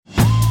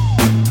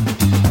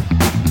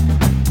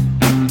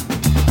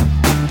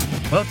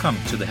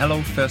Welcome to the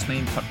Hello First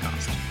Name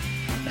podcast.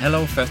 The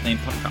Hello First Name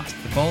podcast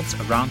revolves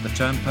around the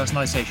term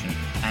personalization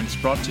and is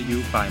brought to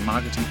you by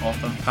marketing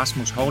author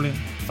Rasmus Hålin,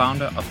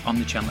 founder of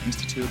Omnichannel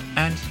Institute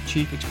and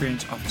Chief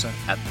Experience Officer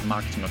at the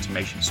marketing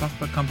automation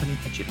software company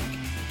Agilic.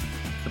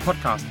 The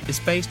podcast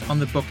is based on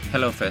the book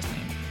Hello First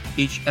Name.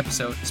 Each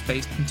episode is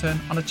based in turn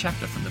on a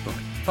chapter from the book,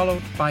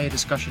 followed by a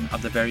discussion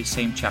of the very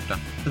same chapter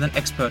with an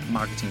expert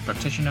marketing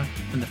practitioner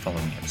in the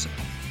following episode.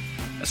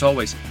 As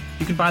always,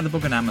 you can buy the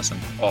book on Amazon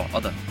or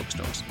other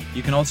bookstores.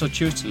 You can also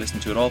choose to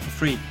listen to it all for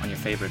free on your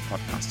favorite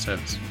podcast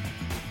service.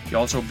 You're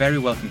also very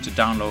welcome to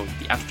download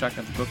the abstract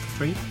of the book for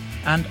free,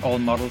 and all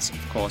models,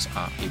 of course,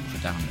 are able to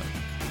download.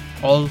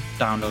 All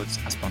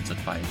downloads are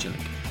sponsored by Agilic.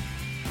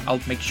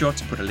 I'll make sure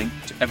to put a link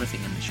to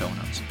everything in the show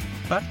notes.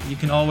 But you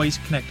can always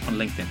connect on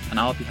LinkedIn, and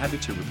I'll be happy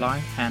to reply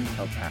and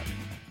help out.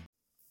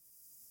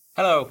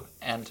 Hello,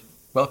 and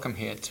welcome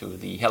here to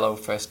the Hello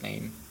First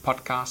Name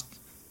podcast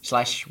 /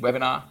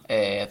 webinar.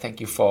 Thank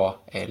you for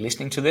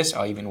listening to this,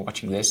 or even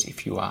watching this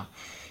if you are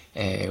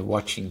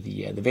watching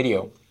the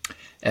video.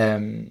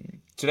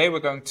 Today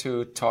we're going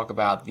to talk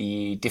about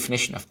the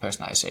definition of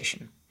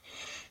personalization.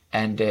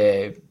 And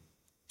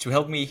to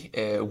help me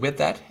with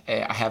that,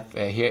 I have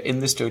here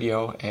in the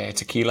studio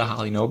Tekila,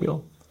 Harley,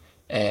 Nobile.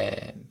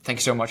 Thank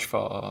you so much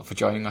for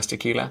joining us,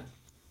 Tekila.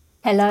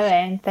 Hello,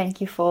 and thank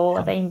you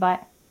for the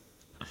invite.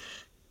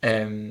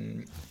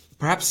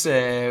 Perhaps,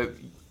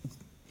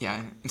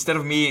 instead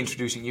of me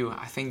introducing you,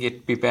 I think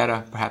it'd be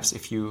better perhaps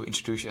if you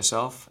introduce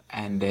yourself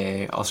and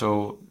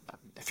also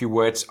a few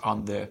words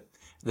on the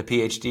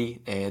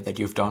PhD that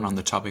you've done on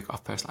the topic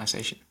of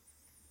personalization.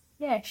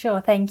 Yeah, sure.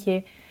 Thank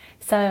you.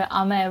 So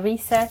I'm a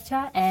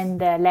researcher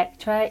and a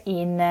lecturer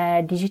in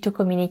digital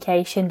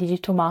communication,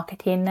 digital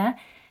marketing.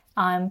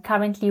 I'm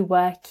currently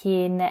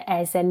working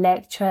as a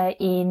lecturer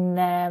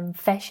in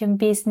fashion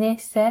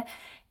business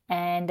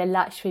and a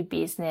luxury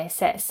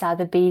business at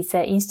Sotheby's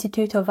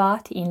Institute of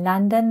Art in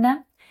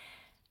London.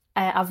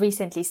 I've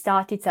recently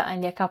started, so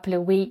only a couple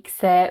of weeks.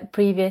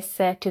 Previous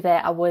to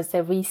that, I was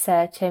a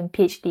research and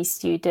PhD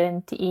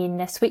student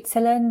in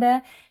Switzerland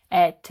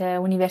at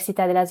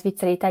Università della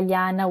Svizzera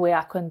Italiana, where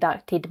I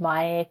conducted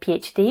my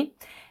PhD.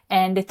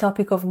 And the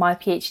topic of my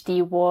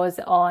PhD was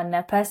on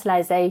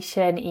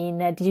personalization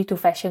in digital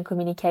fashion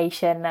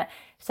communication.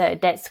 So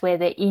that's where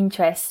the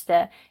interest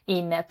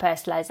in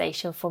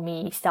personalization for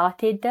me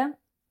started.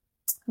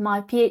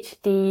 My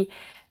PhD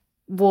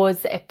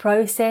was a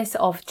process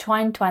of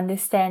trying to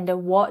understand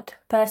what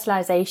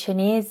personalization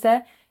is.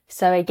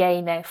 So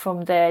again,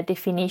 from the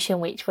definition,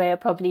 which we'll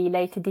probably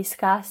later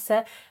discuss,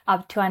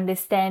 up to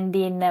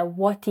understanding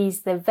what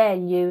is the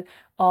value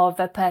of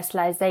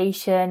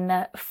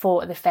personalization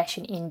for the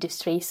fashion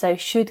industry. So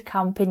should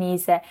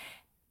companies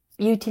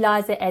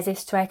utilize it as a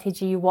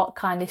strategy, what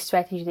kind of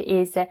strategy it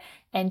is,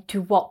 and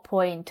to what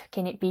point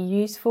can it be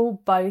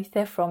useful,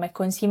 both from a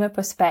consumer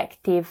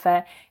perspective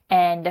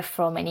and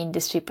from an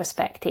industry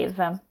perspective.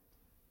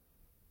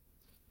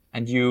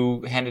 And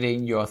you handed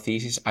in your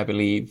thesis, I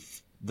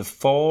believe, the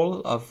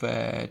fall of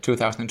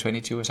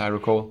 2022, as I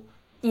recall.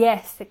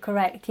 Yes,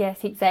 correct.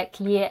 Yes,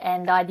 exactly.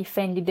 And I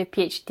defended the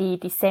PhD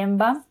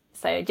December,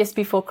 so just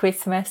before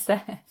Christmas,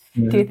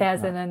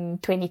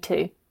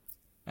 2022.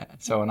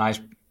 So a nice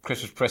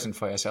Christmas present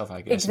for yourself,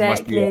 I guess.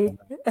 Exactly. It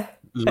must be a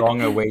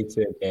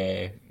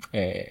long-awaited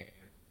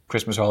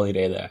Christmas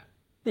holiday there.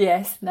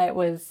 Yes, that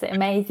was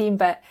amazing.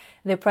 But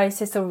the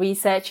process of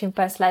researching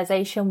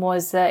personalization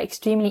was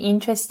extremely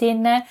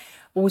interesting.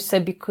 Also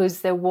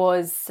because there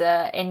was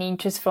an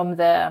interest from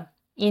the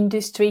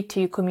industry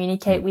to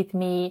communicate with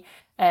me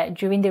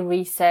during the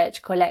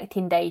research,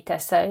 collecting data.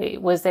 So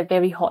it was a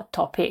very hot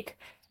topic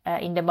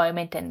in the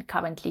moment and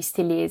currently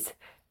still is.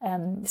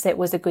 So it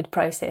was a good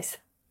process.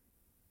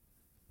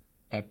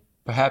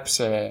 Perhaps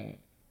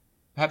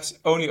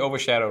only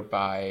overshadowed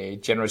by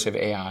generative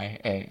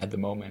AI at the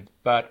moment.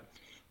 But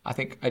I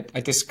think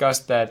I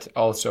discussed that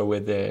also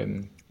with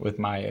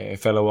my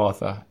fellow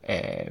author,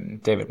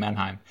 David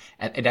Mannheim.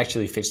 And it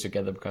actually fits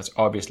together because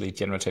obviously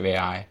generative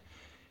AI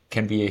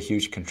can be a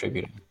huge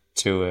contributor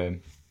to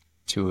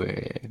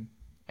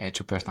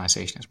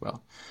personalization as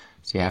well.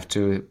 So you have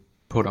to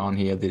put on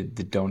here the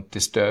don't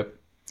disturb.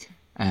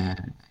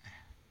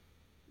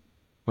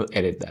 We'll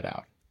edit that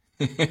out.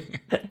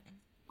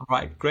 All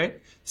right,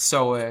 great.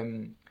 So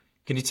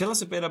can you tell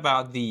us a bit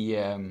about the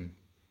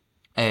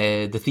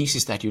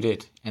thesis that you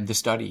did and the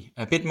study?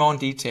 A bit more in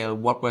detail.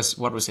 What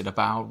was it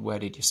about? Where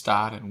did you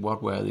start? And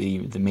what were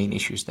the main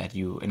issues that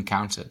you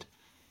encountered?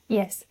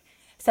 Yes.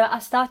 So I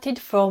started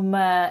from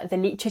the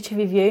literature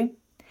review.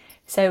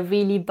 So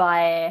really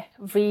by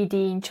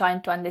reading,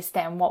 trying to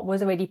understand what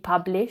was already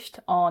published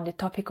on the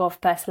topic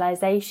of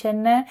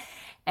personalization.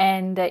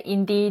 And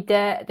indeed,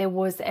 there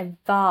was a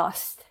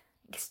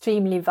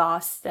extremely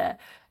vast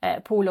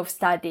pool of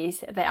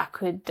studies that I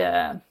could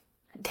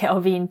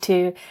delve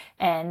into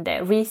and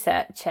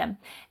research.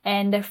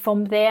 And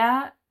from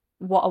there,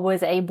 what I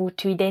was able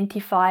to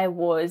identify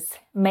was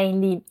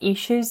mainly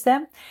issues.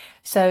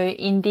 So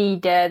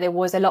indeed, there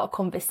was a lot of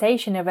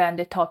conversation around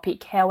the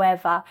topic.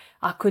 However,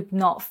 I could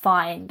not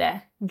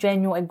find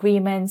genuine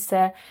agreements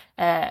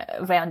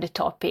around the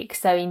topic.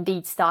 So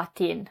indeed,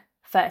 starting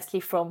firstly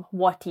from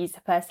what is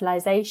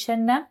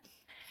personalization.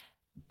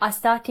 I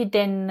started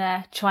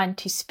then trying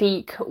to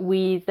speak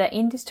with the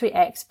industry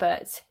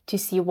experts to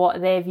see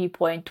what their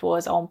viewpoint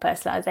was on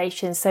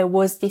personalization. So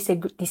was this a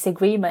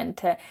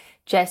disagreement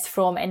just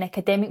from an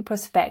academic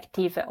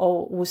perspective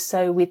or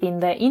also within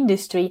the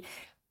industry?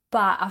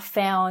 But I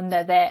found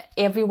that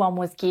everyone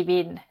was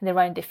giving their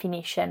own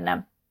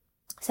definition.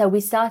 So we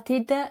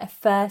started a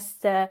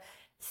first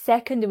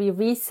secondary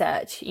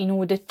research in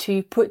order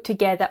to put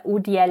together all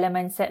the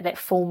elements that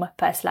form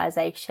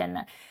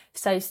personalization.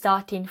 So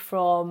starting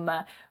from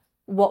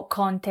what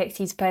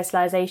context is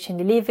personalization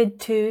delivered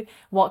to,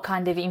 what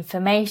kind of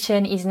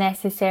information is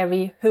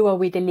necessary, who are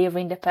we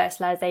delivering the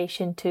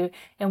personalization to,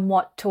 and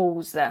what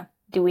tools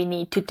do we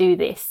need to do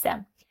this.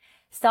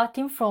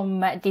 Starting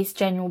from this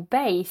general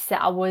base,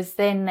 I was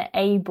then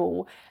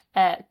able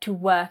to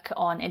work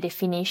on a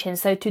definition.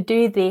 So to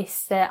do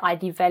this, I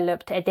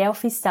developed a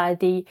Delphi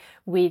study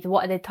with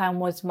what at the time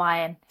was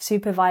my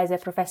supervisor,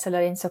 Professor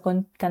Lorenzo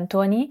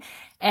Cantoni,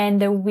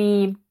 and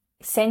we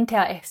sent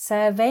out a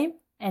survey,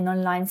 an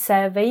online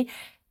survey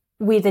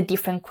with the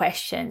different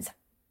questions,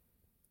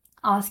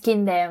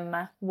 asking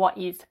them what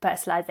is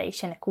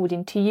personalization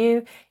according to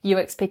you, your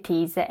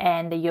expertise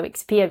and your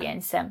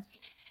experience.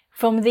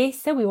 From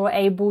this, we were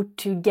able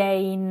to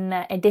gain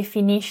a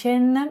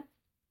definition.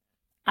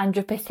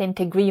 100%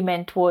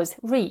 agreement was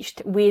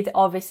reached, with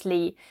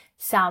obviously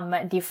some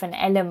different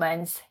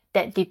elements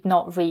that did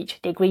not reach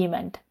the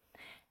agreement.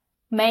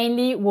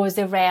 Mainly was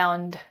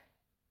around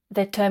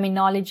the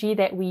terminology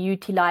that we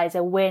utilize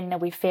when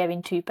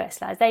referring to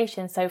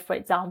personalization. So, for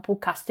example,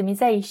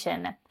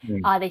 customization.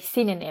 Are they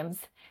synonyms?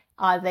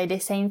 Are they the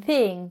same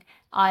thing?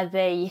 Are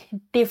they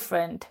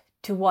different?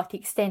 To what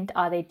extent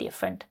are they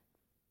different?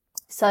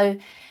 So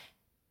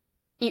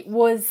it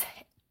was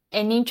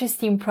an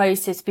interesting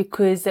process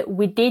because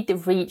we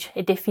did reach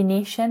a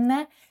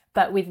definition,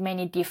 but with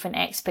many different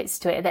aspects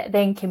to it that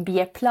then can be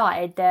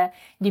applied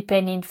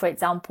depending, for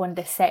example, on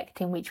the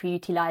sector in which we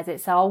utilize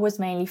it. So I was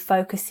mainly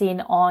focusing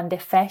on the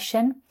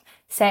fashion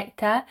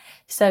sector.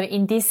 So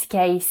in this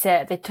case,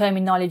 the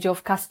terminology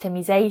of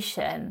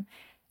customization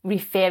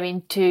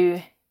referring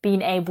to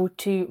being able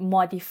to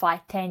modify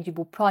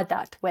tangible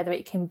product, whether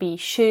it can be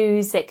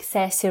shoes,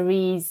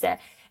 accessories,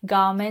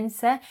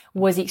 garments,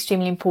 was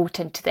extremely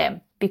important to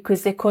them,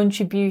 because the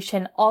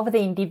contribution of the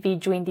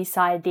individual in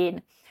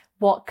deciding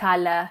what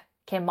color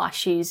can my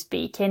shoes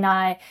be, can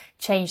I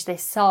change the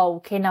sole,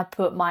 can I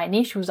put my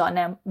initials on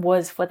them,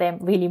 was for them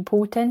really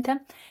important.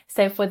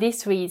 So for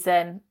this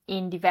reason,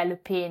 in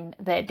developing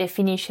the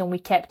definition, we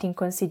kept in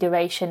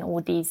consideration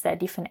all these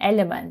different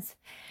elements.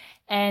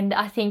 And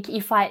I think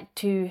if I had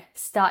to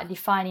start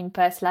defining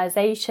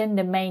personalization,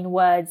 the main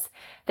words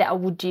that I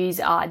would use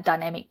are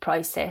dynamic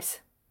process.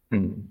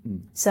 Mm-hmm.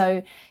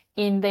 So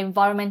in the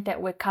environment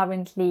that we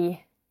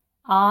currently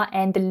are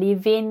and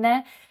live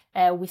in,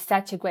 with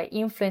such a great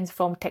influence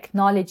from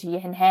technology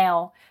and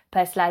how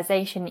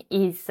personalization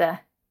is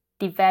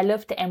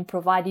developed and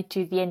provided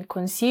to the end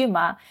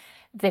consumer,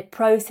 the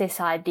process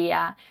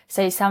idea,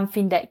 so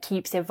something that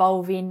keeps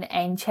evolving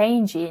and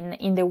changing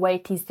in the way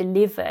it is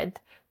delivered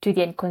to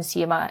the end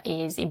consumer,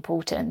 is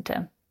important.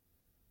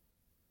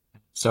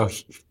 So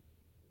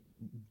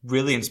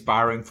really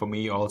inspiring for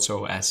me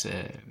also as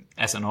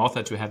an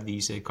author to have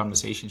these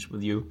conversations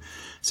with you.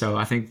 So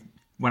I think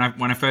when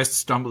I first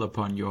stumbled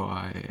upon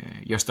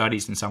your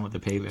studies and some of the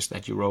papers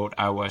that you wrote,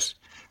 I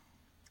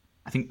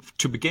think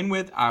to begin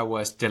with, I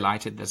was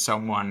delighted that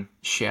someone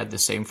shared the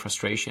same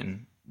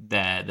frustration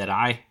that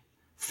I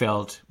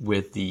felt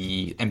with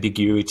the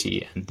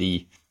ambiguity and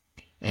the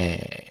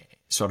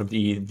sort of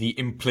the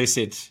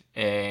implicit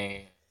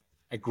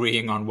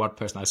agreeing on what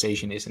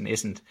personalization is and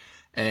isn't,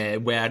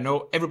 where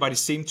everybody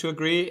seemed to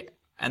agree,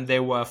 and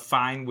they were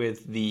fine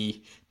with the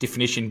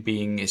definition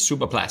being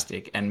super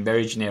plastic and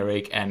very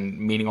generic and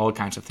meaning all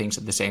kinds of things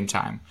at the same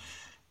time.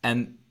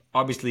 And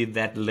obviously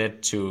that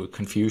led to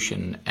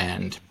confusion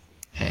and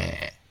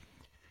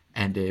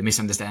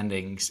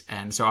misunderstandings.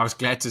 And so I was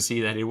glad to see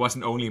that it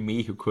wasn't only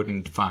me who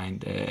couldn't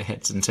find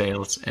heads and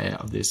tails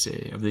of this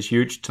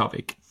huge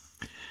topic.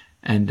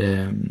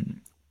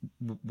 And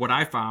what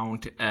I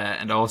found,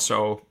 and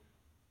also,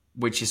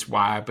 which is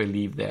why I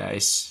believe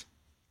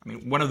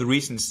one of the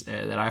reasons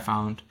that I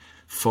found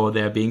for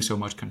there being so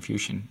much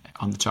confusion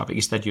on the topic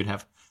is that you'd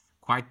have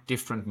quite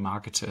different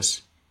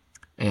marketers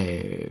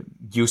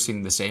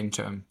using the same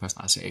term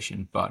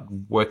personalization, but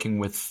working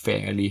with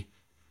fairly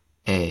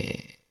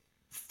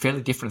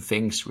different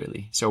things,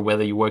 really. So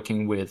whether you're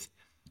working with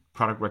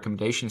product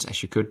recommendations,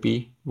 as you could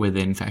be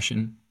within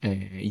fashion,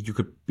 you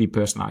could be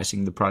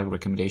personalizing the product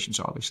recommendations,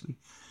 obviously.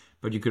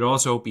 But you could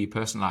also be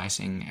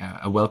personalizing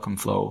a welcome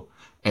flow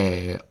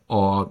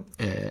or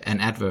an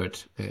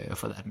advert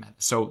for that matter.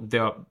 So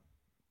there are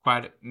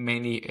quite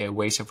many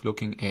ways of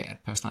looking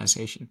at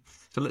personalization.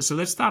 So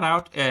let's start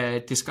out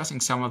discussing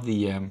some of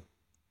the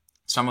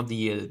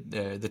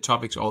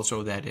topics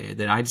also that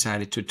I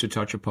decided to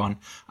touch upon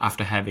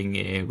after having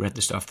read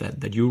the stuff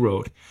that you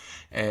wrote,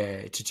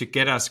 to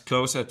get us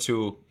closer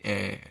to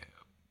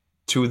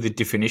the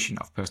definition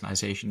of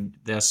personalization.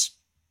 There's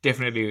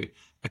definitely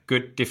a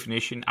good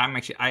definition.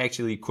 I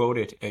actually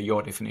quoted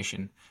your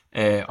definition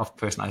of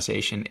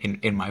personalization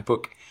in my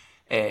book.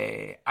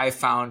 I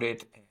found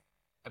it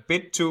a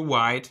bit too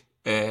wide,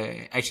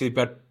 actually,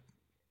 but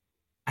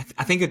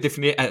I think a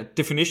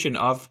definition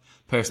of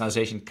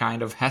personalization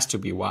kind of has to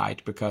be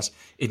wide because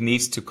it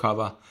needs to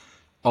cover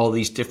all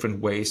these different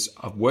ways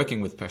of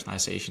working with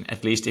personalization,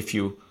 at least if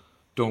you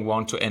don't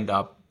want to end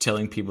up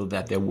telling people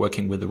that they're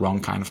working with the wrong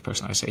kind of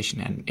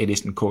personalization and it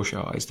isn't kosher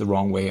or it's the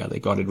wrong way or they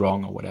got it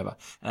wrong or whatever.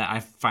 And I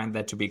find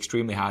that to be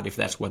extremely hard if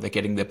that's what they're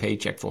getting their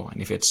paycheck for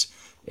and if it's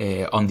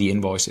on the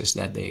invoices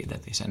that they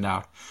send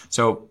out.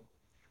 So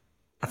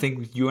I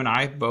think you and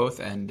I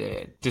both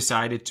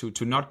decided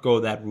to not go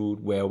that route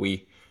where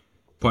we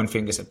point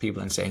fingers at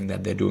people and saying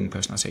that they're doing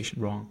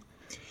personalization wrong,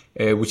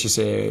 which is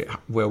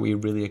where we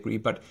really agree.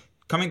 But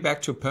coming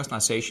back to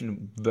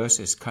personalization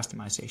versus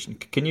customization,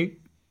 can you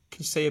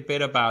say a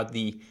bit about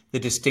the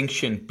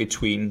distinction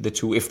between the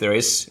two, if there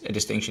is a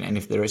distinction and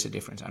if there is a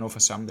difference? I know for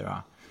some there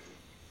are.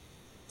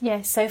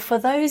 Yeah, so for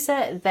those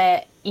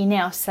that in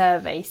our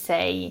survey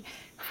say,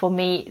 for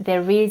me,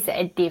 there is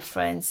a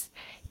difference,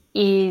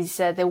 is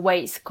the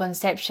way it's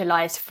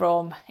conceptualized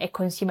from a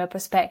consumer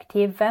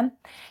perspective.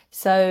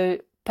 So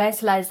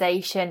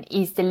personalization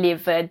is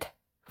delivered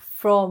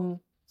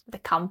from the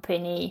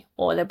company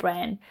or the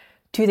brand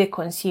to the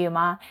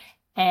consumer,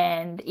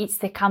 and it's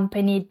the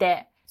company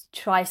that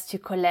tries to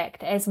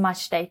collect as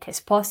much data as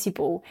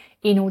possible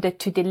in order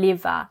to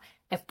deliver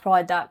a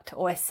product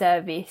or a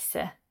service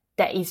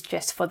that is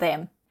just for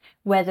them.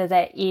 Whether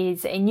that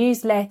is a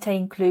newsletter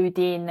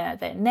including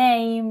the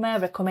name,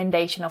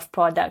 recommendation of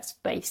products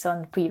based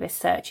on previous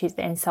searches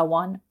and so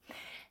on.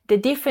 The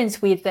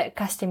difference with the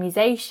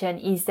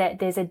customization is that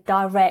there's a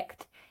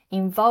direct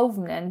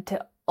involvement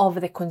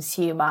of the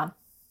consumer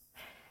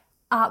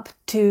up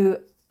to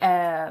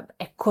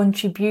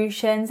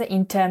contributions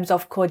in terms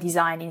of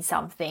co-designing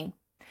something.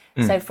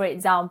 So for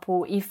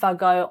example, if I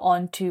go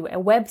onto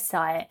a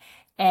website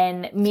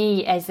and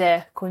me as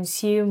a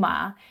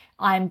consumer,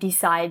 I'm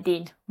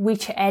deciding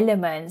which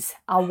elements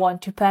I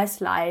want to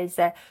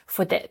personalize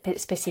for that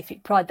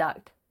specific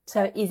product.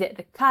 So is it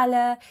the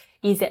color?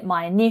 Is it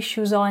my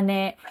initials on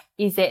it?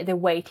 Is it the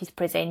way it is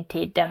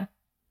presented?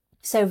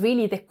 So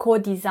really the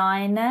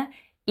co-design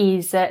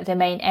is the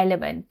main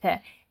element.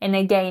 And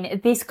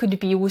again, this could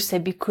be also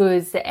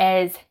because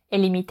as a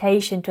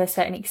limitation to a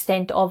certain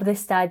extent of the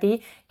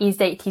study is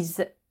that it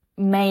is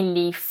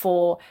mainly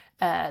for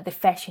the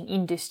fashion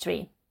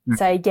industry.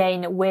 So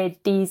again, where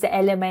these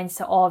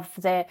elements of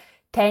the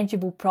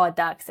tangible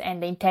products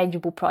and the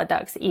intangible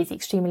products is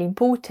extremely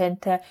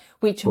important,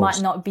 which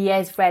might not be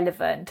as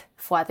relevant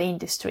for other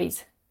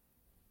industries.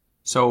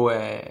 So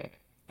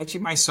actually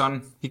my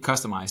son, he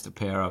customized a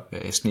pair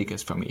of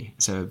sneakers for me.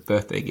 It's a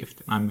birthday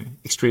gift. I'm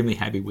extremely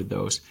happy with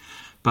those.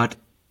 But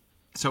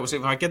so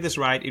if I get this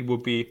right, it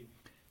would be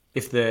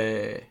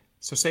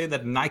say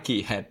that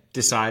Nike had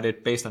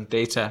decided based on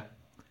data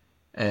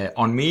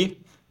on me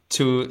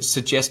to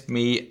suggest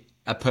me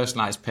a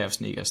personalized pair of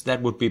sneakers.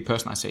 That would be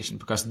personalization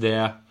because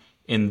they're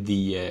in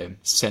the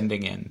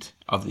sending end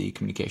of the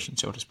communication,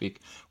 so to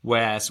speak.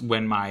 Whereas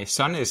when my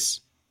son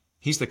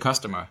he's the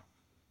customer,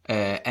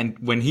 and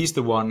when he's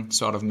the one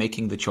sort of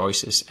making the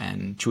choices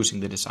and choosing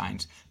the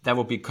designs, that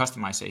would be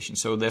customization.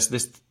 So there's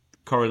this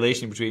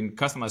correlation between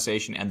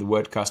customization and the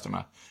word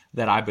customer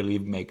that I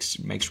believe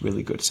makes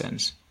really good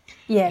sense.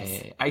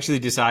 Yes. I actually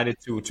decided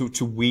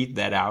to weed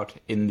that out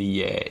in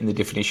the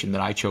definition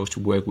that I chose to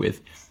work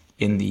with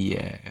in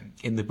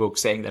the book,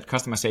 saying that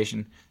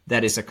customization,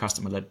 that is a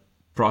customer-led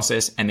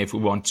process, and if we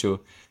want to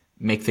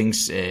make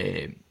things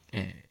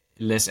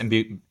less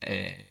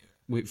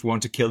if we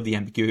want to kill the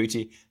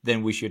ambiguity,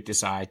 then we should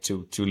decide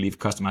to leave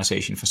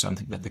customization for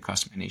something that the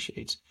customer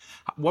initiates.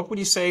 What would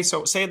you say?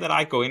 So say that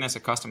I go in as a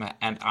customer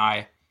and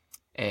I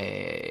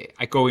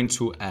go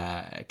into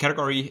a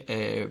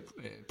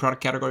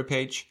product category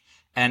page,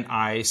 and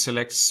I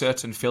select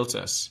certain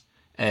filters,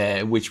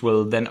 which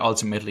will then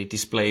ultimately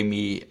display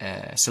me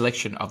a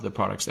selection of the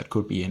products that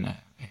could be in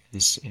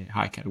this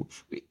high category.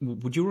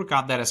 Would you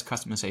regard that as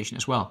customization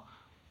as well?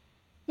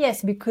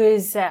 Yes,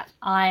 because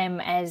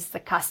I'm, as the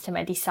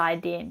customer,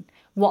 deciding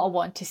what I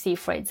want to see,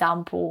 for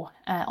example,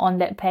 on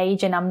that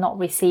page, and I'm not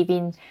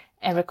receiving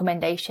a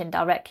recommendation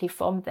directly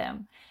from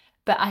them.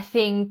 But I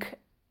think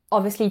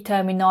obviously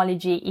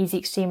terminology is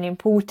extremely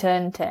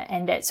important,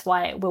 and that's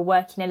why we're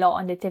working a lot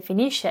on the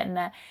definition.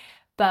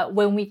 But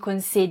when we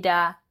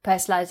consider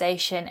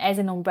personalization as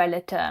an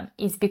umbrella term,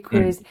 it's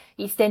because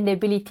it's then the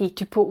ability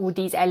to put all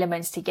these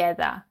elements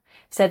together.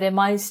 So the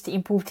most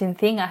important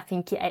thing, I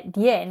think, at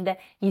the end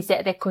is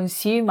that the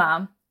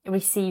consumer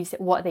receives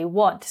what they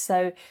want.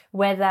 So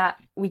whether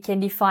we can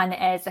define it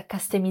as a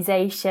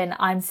customization,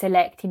 I'm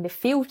selecting the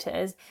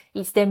filters,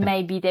 it's then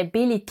maybe the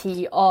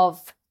ability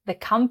of the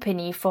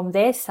company from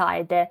their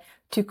side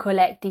to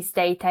collect this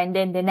data, and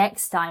then the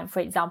next time,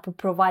 for example,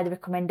 provide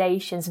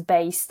recommendations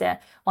based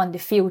on the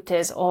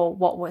filters or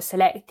what was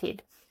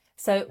selected.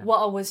 So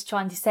what I was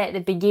trying to say at the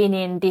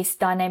beginning, this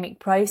dynamic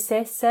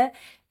process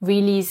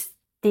really is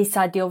this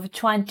idea of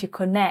trying to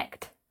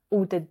connect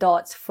all the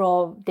dots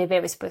from the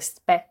various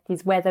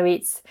perspectives, whether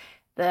it's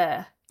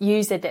the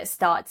user that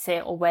starts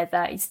it or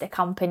whether it's the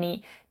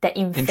company that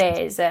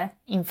infers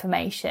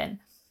information.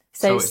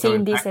 So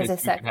seeing this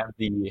as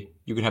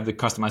you can have the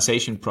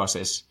customization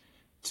process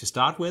to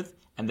start with,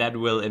 and that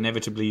will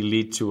inevitably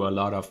lead to a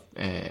lot of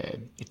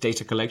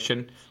data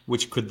collection,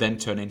 which could then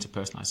turn into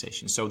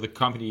personalization. So the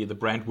company, the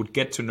brand would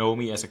get to know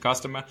me as a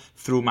customer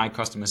through my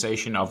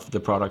customization of the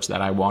products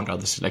that I want or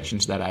the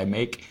selections that I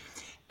make.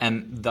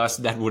 And thus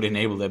that would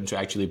enable them to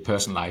actually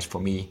personalize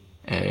for me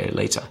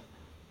later.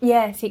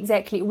 Yes,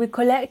 exactly. We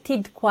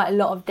collected quite a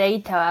lot of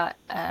data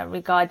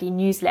regarding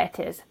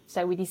newsletters.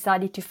 So we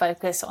decided to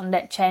focus on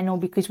that channel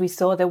because we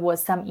saw there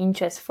was some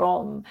interest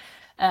from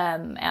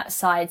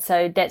outside.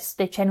 So that's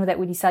the channel that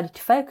we decided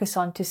to focus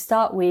on to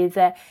start with.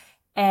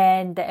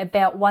 And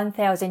about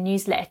 1,000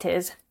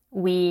 newsletters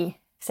we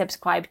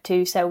subscribed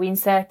to. So we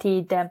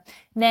inserted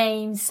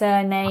names,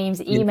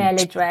 surnames,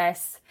 email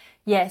address.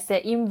 Yes, the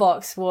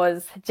inbox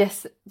was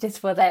just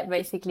for that,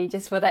 basically,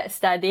 just for that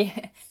study.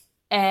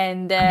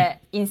 And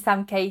in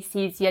some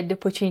cases, you had the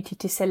opportunity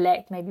to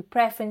select maybe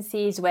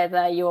preferences,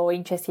 whether you're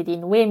interested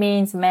in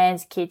women's,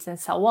 men's, kids, and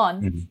so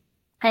on. Mm-hmm.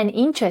 And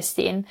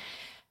interesting,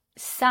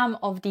 some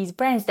of these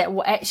brands that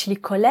were actually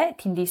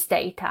collecting this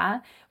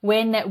data,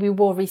 when we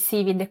were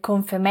receiving the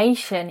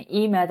confirmation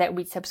email that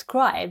we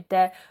subscribed,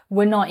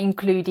 were not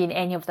including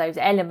any of those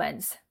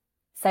elements.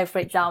 So, for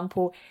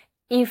example,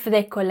 if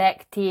they're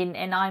collecting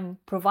and I'm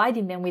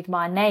providing them with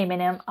my name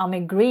and I'm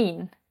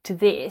agreeing to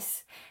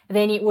this,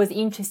 then it was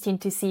interesting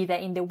to see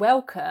that in the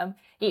welcome,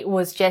 it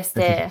was just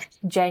a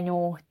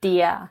general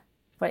dear,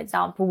 for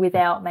example,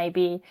 without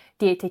maybe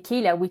dear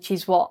Tekila, which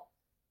is what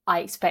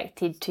I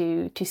expected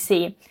to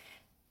see.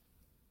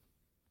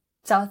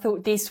 So I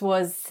thought this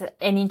was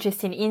an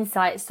interesting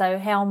insight. So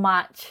how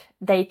much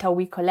data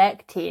we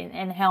collecting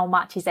and how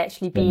much is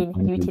actually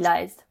being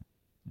utilized.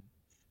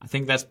 I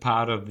think that's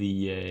part of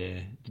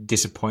the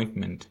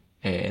disappointment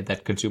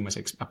that consumers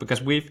expect,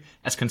 because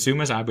as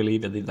consumers, I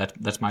believe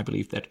that's my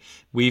belief, that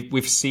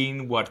we've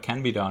seen what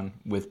can be done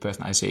with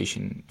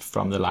personalization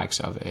from the likes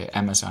of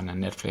Amazon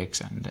and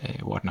Netflix and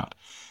whatnot,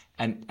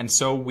 and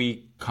so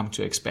we come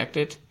to expect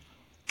it,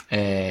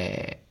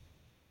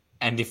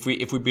 and if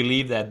we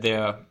believe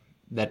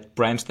that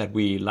brands that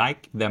we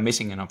like, they're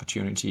missing an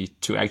opportunity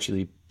to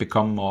actually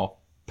become more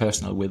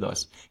personal with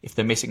us. If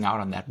they're missing out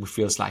on that, we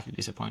feel slightly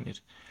disappointed.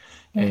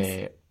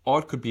 Yes. Or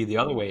it could be the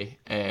other way,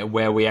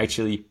 where we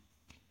actually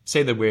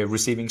say that we're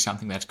receiving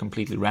something that's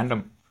completely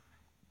random,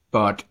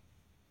 but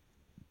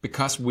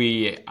because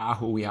we are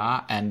who we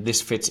are and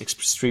this fits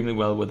extremely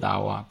well with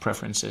our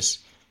preferences,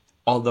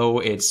 although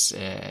it's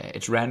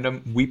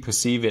random, we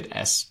perceive it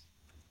as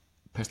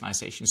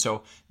personalization.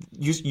 So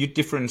you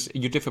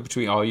differ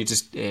between, or you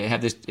just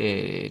have this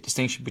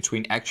distinction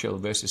between actual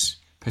versus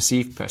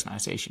perceived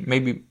personalization.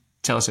 Maybe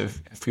tell us a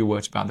few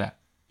words about that.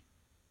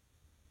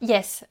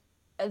 Yes.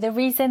 The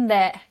reason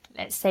that,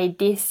 let's say,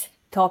 this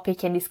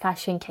topic and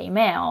discussion came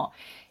out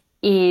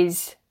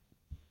is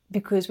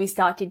because we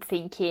started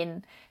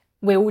thinking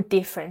we're all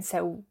different.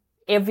 So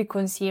every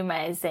consumer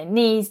has their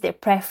needs, their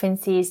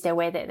preferences, the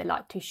way that they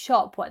like to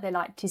shop, what they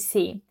like to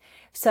see.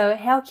 So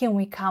how can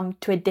we come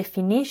to a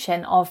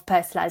definition of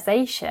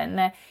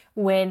personalization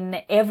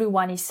when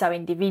everyone is so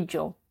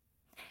individual?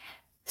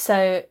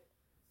 So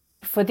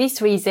for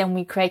this reason,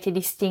 we create a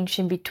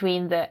distinction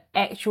between the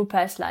actual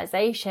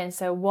personalization,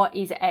 so what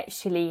is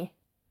actually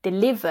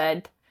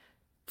delivered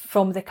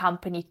from the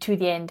company to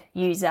the end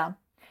user.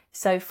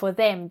 So for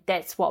them,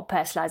 that's what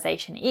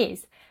personalization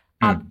is,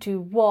 up to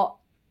what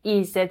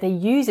is the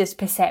user's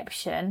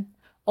perception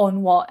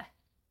on what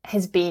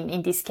has been,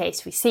 in this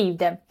case,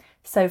 received.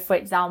 So for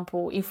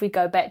example, if we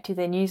go back to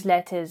the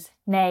newsletter's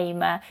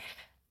name,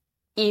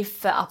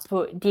 if I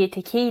put Dear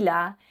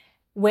Tekila,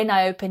 when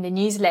I open the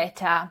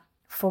newsletter,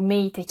 for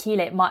me,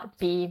 Tekila, it might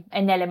be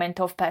an element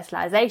of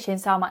personalization.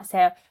 So I might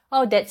say,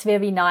 oh, that's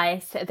very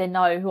nice. They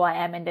know who I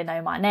am and they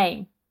know my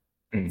name.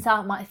 So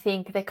I might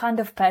think they're kind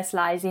of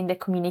personalizing the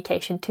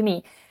communication to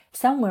me.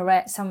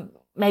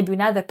 Maybe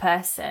another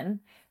person,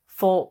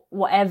 for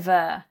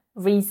whatever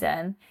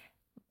reason,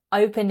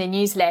 open the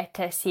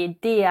newsletter, see a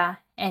dear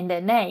and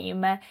a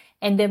name,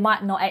 and they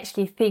might not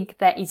actually think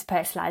that is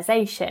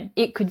personalization.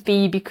 It could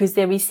be because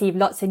they receive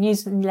lots of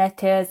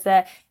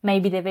newsletters,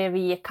 maybe they're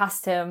very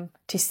accustomed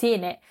to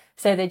seeing it,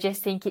 so they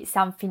just think it's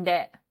something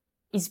that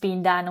is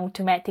being done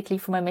automatically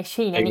from a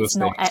machine, and it's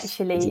not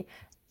actually,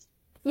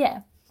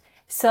 yeah.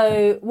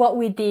 So what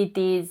we did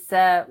is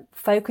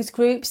focus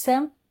groups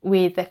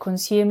with the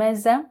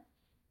consumers,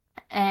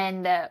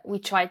 and we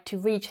tried to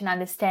reach an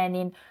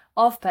understanding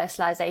of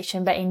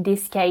personalization, but in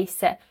this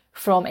case,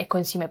 from a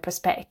consumer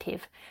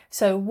perspective.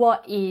 So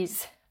what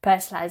is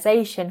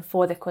personalization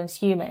for the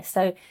consumer?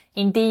 So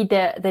indeed,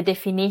 the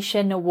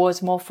definition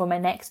was more from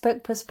an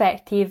expert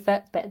perspective,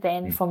 but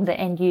then from the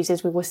end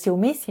users, we were still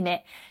missing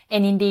it.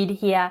 And indeed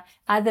here,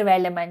 other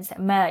elements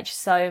emerge.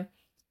 So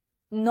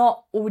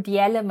not all the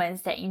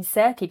elements that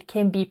inserted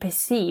can be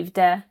perceived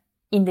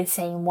in the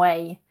same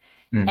way.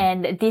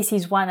 And this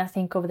is one, I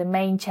think, of the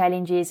main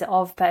challenges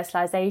of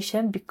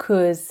personalization,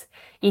 because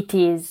it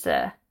is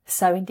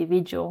so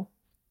individual.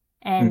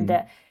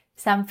 And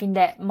something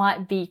that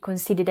might be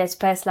considered as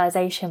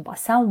personalization by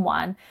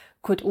someone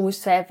could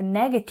also have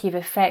negative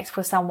effects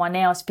for someone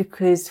else,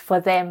 because for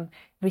them,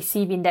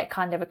 receiving that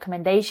kind of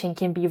recommendation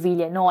can be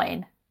really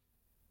annoying.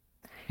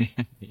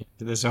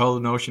 There's a whole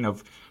notion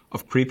of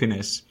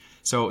creepiness.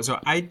 So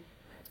I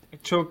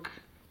took,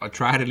 or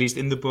tried at least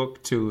in the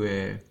book,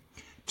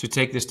 to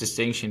take this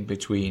distinction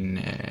between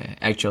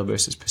actual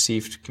versus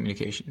perceived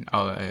communication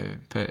or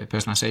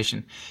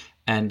personalization.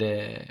 And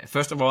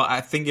first of all, I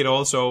think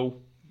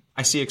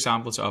I see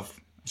examples of,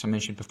 as I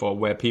mentioned before,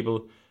 where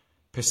people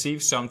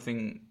perceive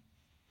something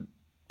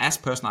as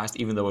personalized,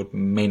 even though it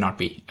may not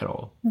be at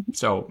all.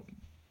 So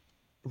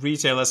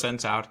retailer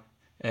sends out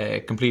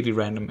a completely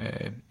random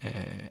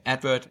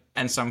advert,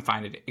 and some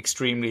find it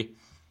extremely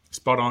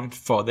spot on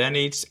for their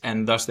needs,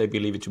 and thus they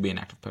believe it to be an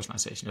act of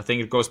personalization. I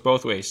think it goes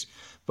both ways,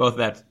 both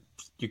that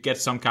you get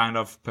some kind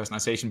of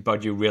personalization,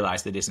 but you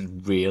realize that it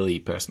isn't really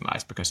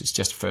personalized because it's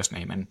just a first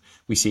name, and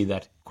we see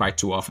that quite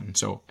too often.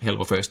 So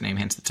hello first name,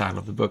 hence the title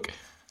of the book.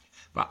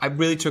 But I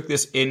really took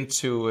this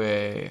into,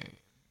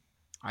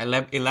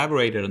 I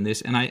elaborated on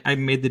this, and I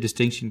made the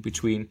distinction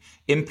between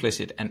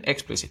implicit and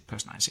explicit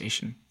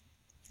personalization.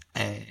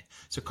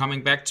 So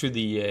coming back to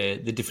the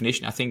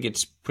definition, I think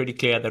it's pretty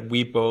clear that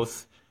we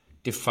both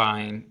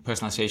define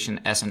personalization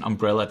as an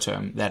umbrella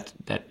term that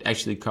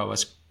actually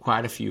covers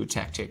quite a few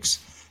tactics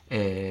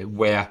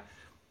where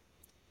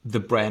the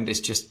brand is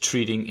just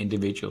treating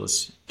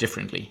individuals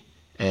differently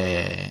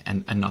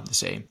and not the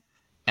same.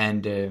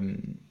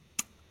 And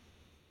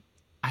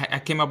I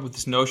came up with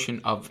this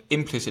notion of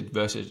implicit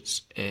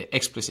versus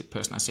explicit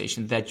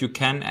personalization, that you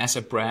can, as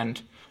a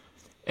brand,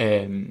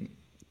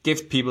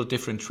 give people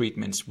different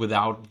treatments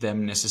without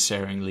them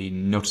necessarily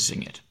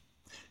noticing it.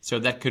 So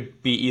that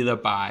could be either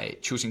by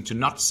choosing to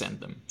not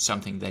send them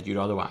something that you'd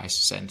otherwise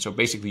send. So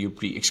basically you'd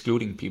be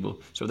excluding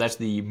people. So that's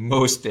the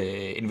most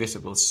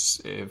invisible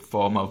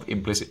form of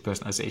implicit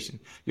personalization.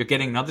 You're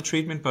getting another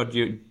treatment, but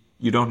you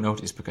don't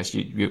notice because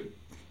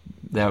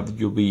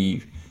you'll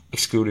be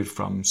excluded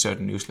from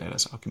certain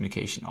newsletters or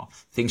communication, or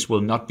things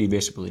will not be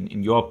visible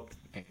in your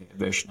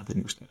version of the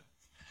newsletter.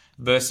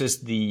 Versus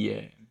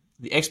the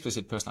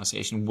explicit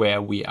personalization,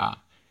 where we are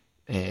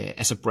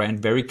as a brand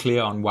very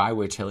clear on why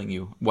we're telling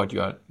you what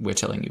we're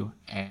telling you,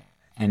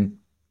 and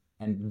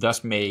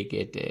thus make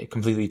it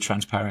completely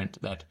transparent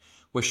that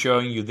we're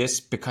showing you this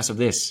because of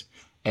this.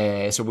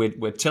 So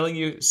we're telling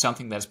you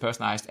something that's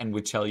personalized, and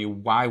we tell you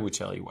why we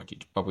tell you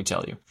what we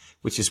tell you,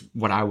 which is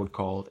what I would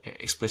call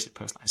explicit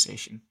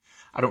personalization.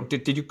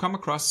 Did you come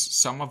across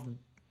some of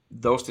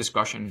those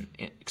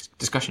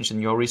discussions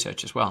in your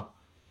research as well?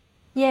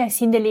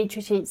 Yes, in the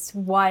literature it's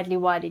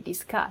widely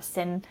discussed,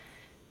 and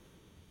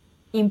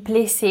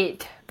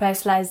implicit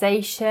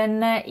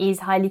personalization is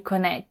highly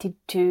connected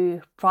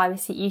to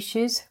privacy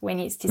issues when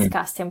it's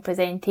discussed and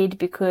presented,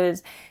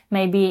 because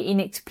maybe in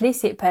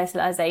explicit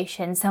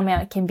personalization somehow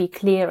it can be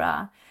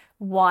clearer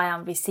why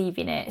I'm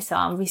receiving it. So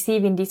I'm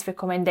receiving this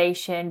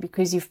recommendation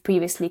because you've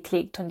previously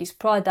clicked on this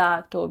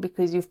product, or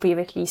because you've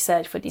previously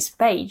searched for this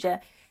page.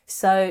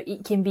 So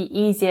it can be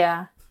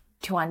easier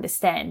to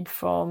understand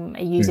from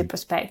a user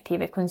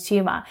perspective, a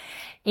consumer.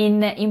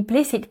 In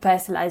implicit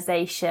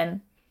personalization,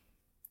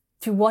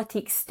 to what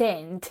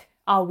extent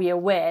are we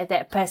aware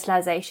that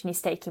personalization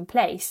is taking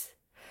place?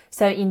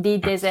 So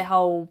indeed, there's a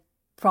whole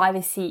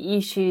privacy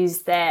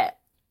issues that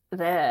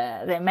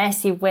they're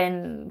massive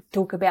when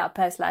talk about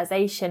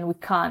personalization. We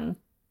can't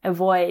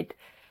avoid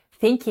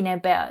thinking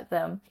about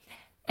them.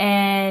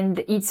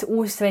 And it's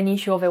also an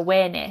issue of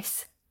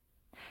awareness.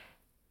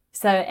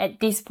 So at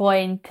this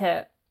point,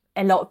 a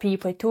lot of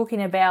people are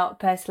talking about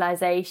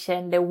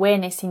personalization. The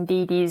awareness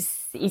indeed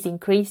is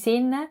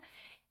increasing.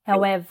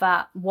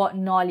 However, what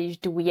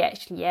knowledge do we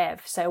actually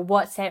have? So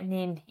what's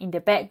happening in the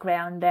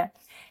background,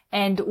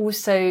 and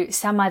also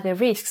some other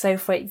risks. So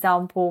for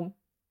example,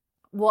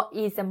 what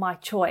is my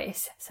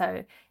choice?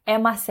 So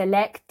am I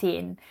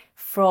selecting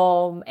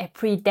from a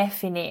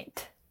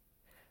predefinite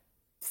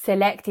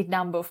selected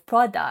number of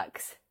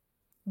products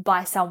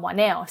by someone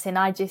else, and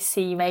I just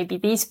see maybe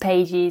these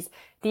pages,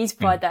 these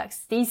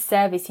products, these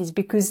services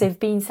because they've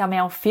been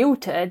somehow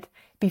filtered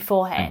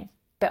beforehand.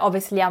 But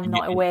obviously I'm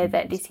not aware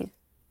that this is...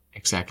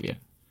 Exactly.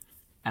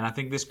 And I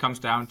think this comes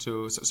down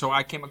to, so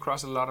I came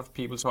across a lot of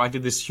people. So I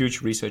did this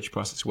huge research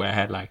process where I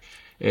had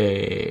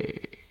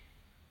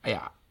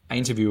I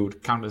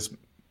interviewed countless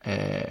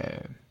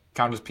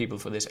countless people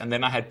for this, and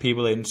then I had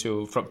people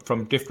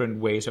from different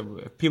ways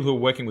of people who were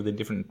working within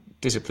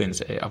different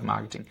disciplines of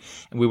marketing,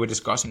 and we were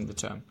discussing the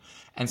term.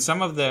 And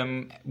some of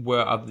them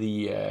were of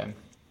the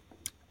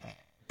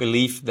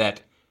belief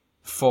that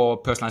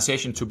for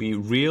personalization to be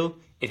real,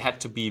 it had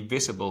to be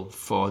visible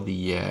for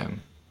the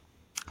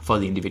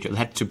individual. It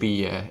had to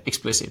be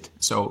explicit.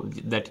 So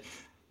that,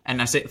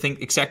 and I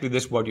think exactly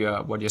this what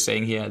you're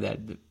saying here. That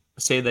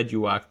say that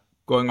you are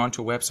going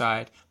onto a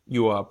website,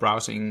 you are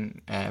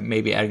browsing,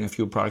 maybe adding a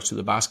few products to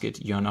the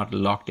basket, you're not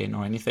logged in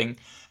or anything.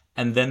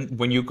 And then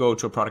when you go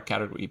to a product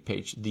category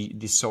page,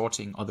 the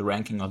sorting or the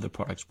ranking of the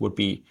products would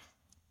be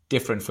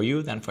different for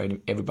you than for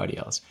everybody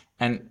else.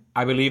 And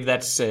I believe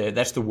that's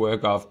the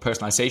work of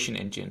personalization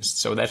engines.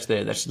 So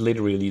that's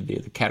literally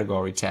the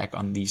category tag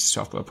on these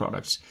software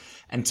products,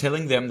 and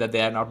telling them that they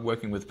are not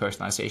working with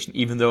personalization,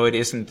 even though it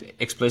isn't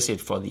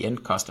explicit for the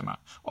end customer,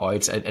 or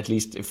it's at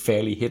least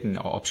fairly hidden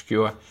or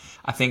obscure.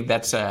 I think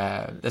that's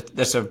a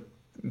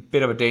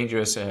bit of a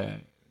dangerous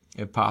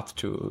path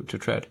to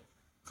tread.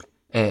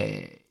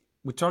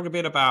 We talked a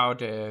bit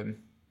about.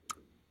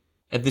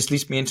 This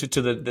leads me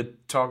into the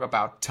talk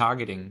about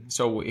targeting.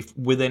 So if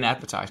within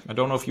advertising, I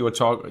don't know if you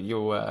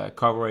were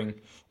covering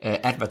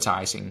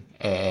advertising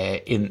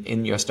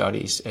in your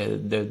studies,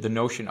 the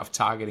notion of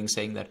targeting,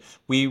 saying that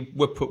we're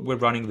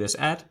running this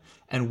ad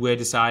and we're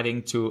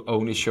deciding to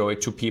only show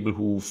it to people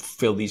who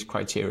fill these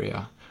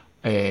criteria.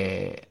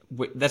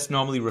 That's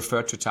normally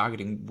referred to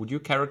targeting. Would you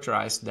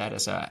characterize that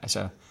as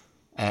an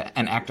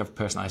act of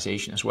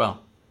personalization as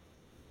well?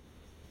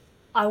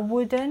 I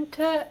wouldn't,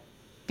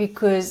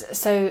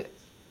 because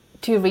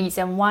two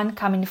reasons. One,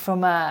 coming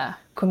from a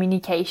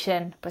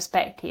communication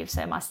perspective,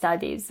 so my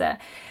studies,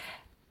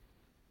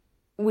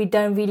 we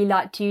don't really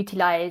like to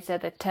utilize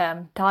the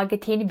term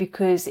targeting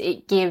because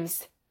it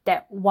gives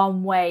that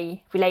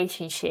one-way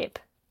relationship.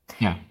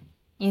 Yeah.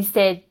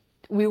 Instead,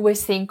 we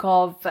always think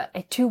of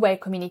a two-way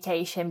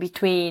communication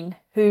between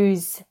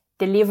who's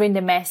delivering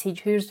the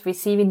message, who's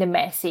receiving the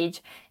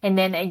message, and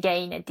then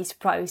again this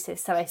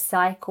process, so a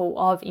cycle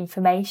of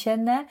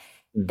information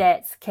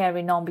that's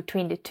carrying on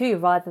between the two,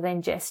 rather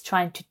than just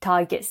trying to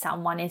target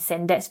someone and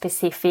send that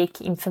specific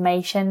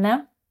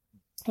information.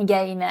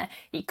 Again,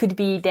 it could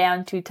be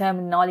down to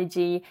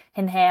terminology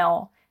and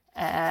how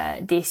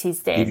this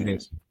is then.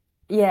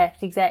 Yeah,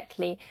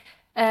 exactly.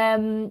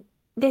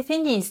 The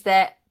thing is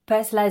that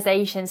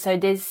personalization, so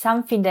there's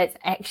something that's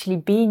actually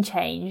being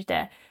changed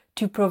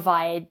to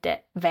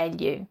provide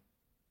value.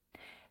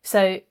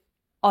 So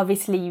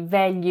obviously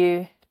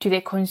value to the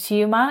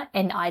consumer,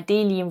 and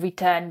ideally in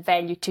return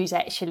value to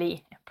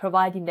actually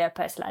providing their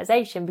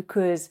personalization,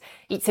 because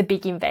it's a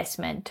big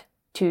investment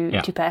to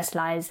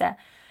personalize.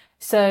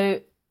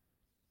 So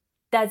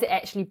does it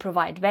actually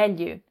provide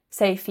value?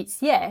 So if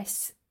it's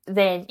yes,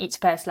 then it's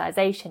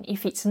personalization.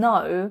 If it's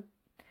no,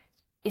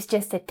 it's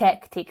just a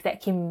tactic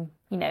that can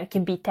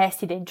be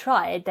tested and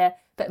tried,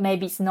 but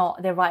maybe it's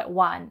not the right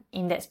one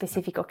in that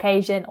specific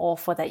occasion or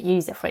for that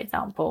user, for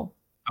example.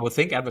 I would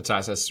think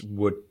advertisers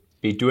would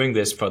be doing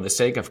this for the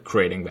sake of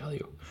creating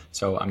value.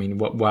 So I mean,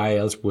 why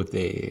else would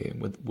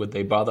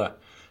they bother?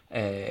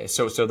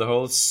 So the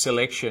whole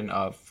selection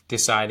of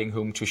deciding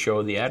whom to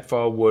show the ad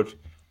for would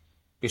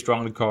be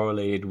strongly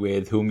correlated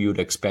with whom you'd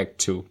expect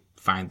to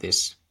find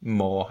this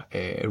more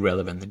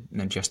relevant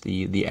than just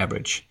the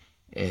average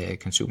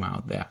consumer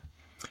out there.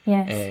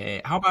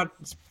 Yes. How about,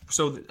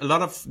 so a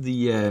lot of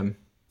the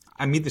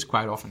I meet this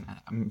quite often.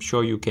 I'm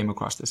sure you came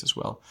across this as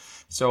well.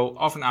 So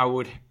often I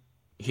would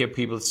hear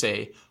people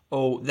say,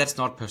 oh, that's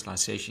not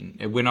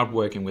personalization. We're not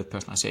working with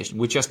personalization.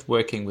 We're just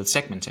working with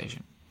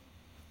segmentation.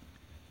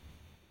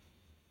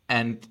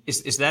 And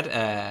is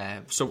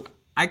that, so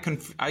I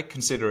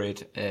consider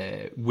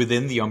it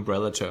within the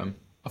umbrella term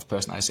of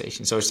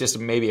personalization. So it's just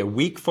maybe a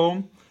weak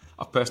form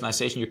of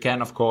personalization. You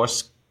can, of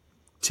course,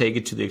 take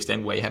it to the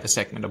extent where you have a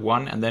segment of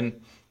one, and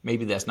then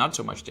maybe there's not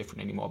so much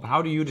different anymore. But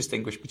how do you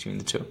distinguish between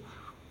the two?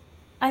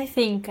 I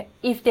think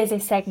if there's a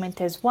segment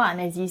as one,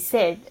 as you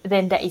said,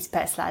 then that is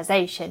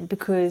personalization,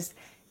 because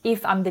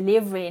if I'm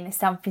delivering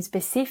something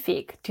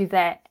specific to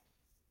that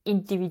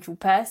individual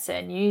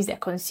person, user,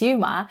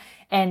 consumer,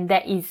 and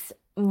that is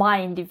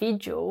my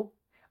individual,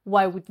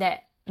 why would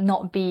that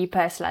not be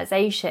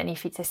personalization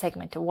if it's a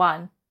segment of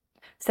one?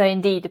 So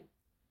indeed,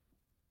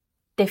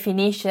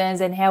 definitions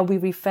and how we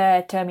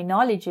refer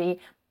terminology,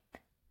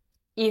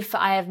 if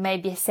I have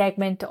maybe a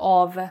segment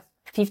of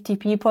 50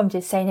 people, I'm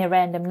just saying a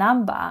random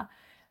number,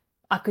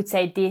 I could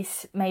say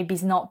this maybe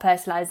is not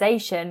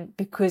personalization,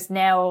 because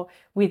now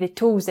with the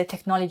tools, the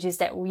technologies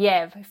that we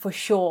have, for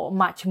sure,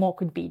 much more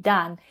could be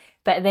done.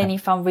 But then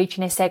if I'm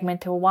reaching a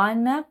segment of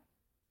one,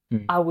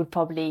 I would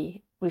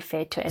probably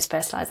refer to it as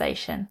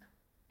personalization.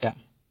 Yeah.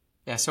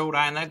 Yeah. So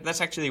Ryan,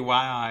 that's actually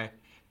why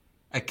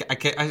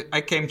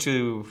I came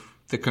to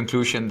the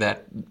conclusion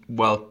that,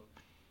 well,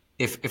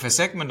 if a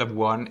segment of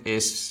one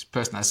is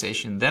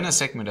personalization, then a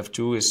segment of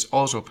two is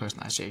also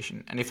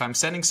personalization. And if I'm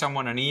sending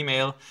someone an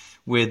email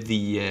with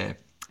the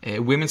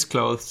women's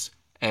clothes,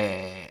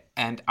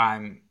 and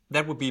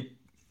that would be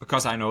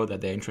because I know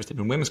that they're interested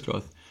in women's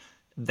clothes,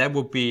 that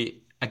would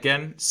be,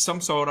 again,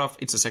 some sort of,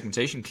 it's a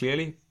segmentation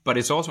clearly, but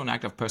it's also an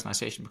act of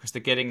personalization because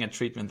they're getting a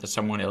treatment that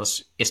someone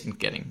else isn't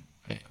getting,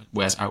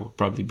 whereas I would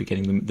probably be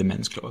getting the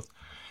men's clothes.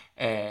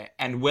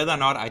 And whether or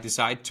not I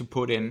decide to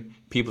put in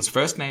people's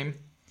first name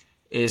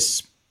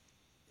is,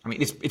 I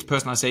mean, it's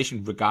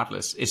personalization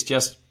regardless. It's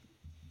just,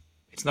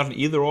 it's not an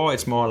either or,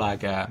 it's more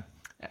like a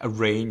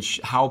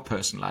range. How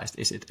personalized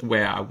is it?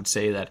 Where I would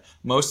say that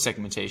most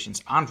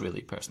segmentations aren't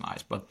really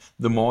personalized, but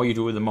the more you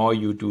do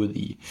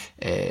the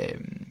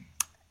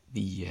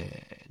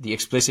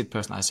explicit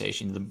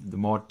personalization, the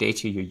more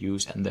data you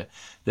use, and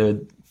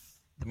the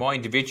more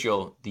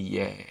individual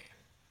the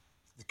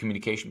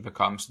communication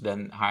becomes,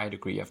 then higher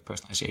degree of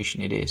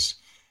personalization it is.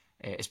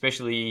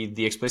 Especially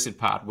the explicit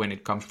part when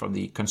it comes from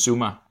the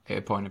consumer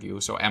point of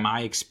view. So am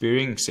I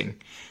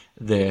experiencing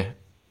the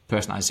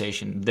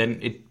personalization? Then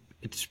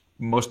it's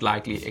most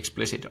likely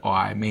explicit,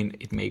 or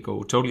it may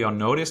go totally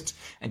unnoticed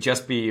and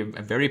just be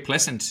a very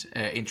pleasant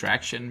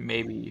interaction,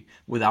 maybe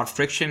without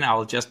friction.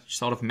 I'll just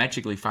sort of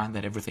magically find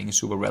that everything is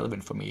super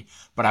relevant for me,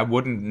 but I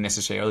wouldn't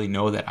necessarily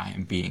know that I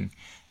am being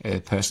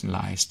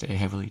personalized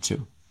heavily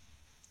too.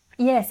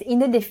 Yes, in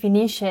the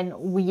definition,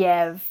 we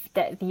have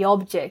that the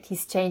object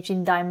is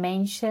changing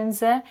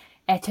dimensions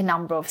at a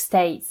number of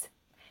states.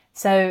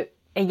 So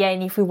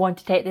again, if we want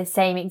to take the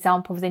same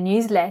example of the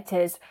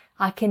newsletters,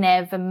 I can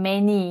have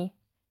many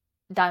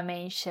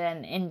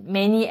dimension and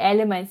many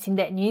elements in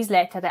that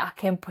newsletter that I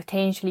can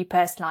potentially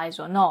personalize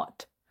or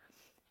not.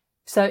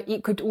 So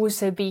it could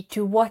also be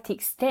to what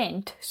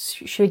extent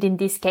should, in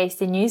this case,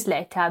 the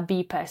newsletter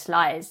be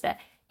personalized.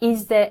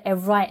 Is there a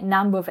right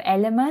number of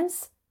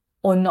elements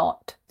or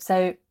not?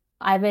 So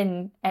I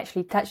haven't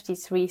actually touched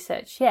this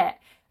research yet,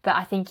 but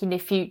I think in the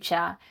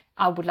future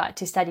I would like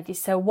to study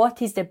this. So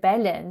what is the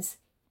balance?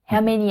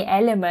 How many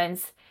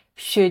elements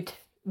should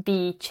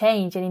be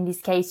changed and in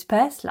this case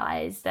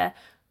personalized?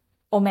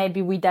 Or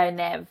maybe we don't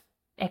have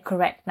a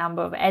correct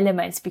number of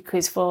elements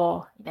because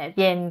for the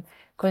end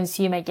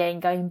consumer, again,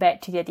 going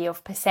back to the idea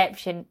of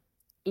perception,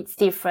 it's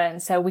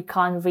different. So we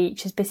can't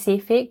reach a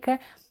specific.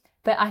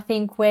 But I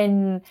think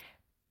when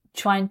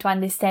trying to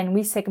understand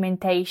with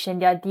segmentation,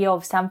 the idea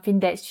of something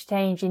that's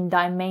changing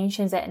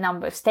dimensions at a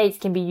number of states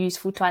can be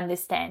useful to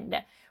understand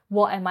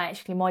what am I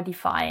actually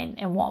modifying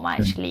and what am I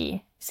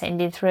actually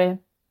sending through.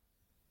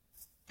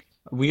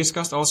 We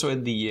discussed also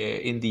in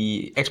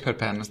the expert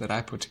panels that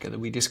I put together,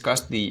 we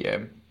discussed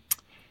the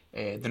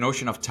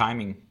notion of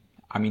timing.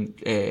 I mean,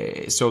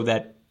 so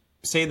that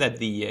say that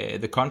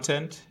the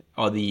content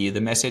or the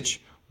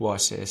message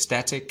was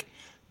static,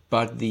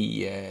 but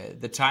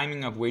the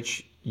timing of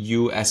which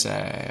you as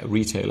a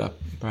retailer,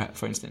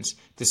 for instance,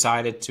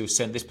 decided to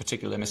send this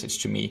particular message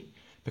to me,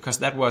 because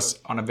that was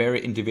on a very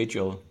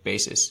individual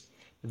basis,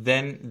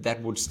 then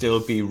that would still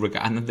be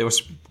regarded. And there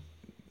was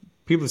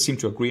people seem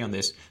to agree on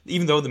this,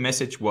 even though the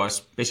message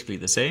was basically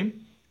the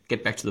same.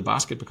 Get back to the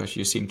basket because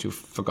you seem to have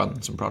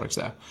forgotten some products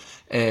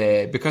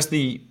there. Because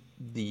the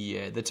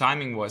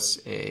timing was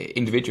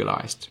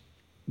individualized,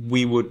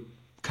 we would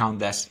count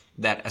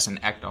that as an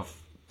act of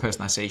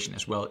personalization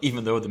as well,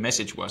 even though the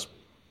message was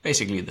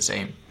basically the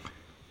same.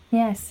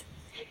 Yes.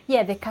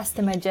 Yeah, the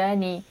customer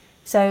journey.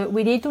 So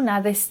we did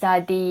another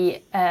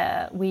study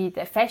with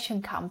a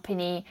fashion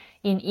company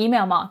in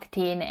email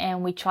marketing,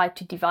 and we tried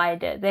to divide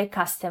their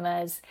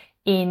customers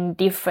in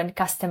different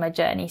customer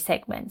journey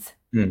segments.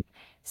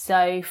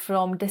 So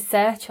from the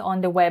search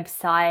on the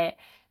website,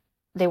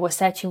 they were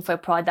searching for a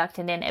product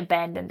and then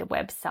abandoned the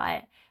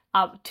website,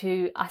 up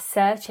to a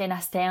search and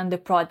a stay on the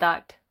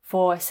product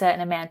for a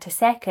certain amount of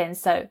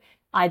seconds. So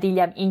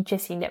ideally I'm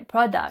interested in that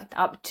product,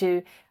 up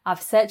to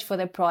I've searched for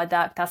the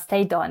product, I've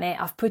stayed on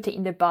it, I've put it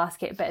in the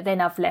basket, but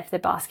then I've left the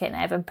basket and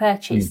I haven't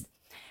purchased.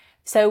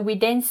 So we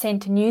then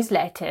sent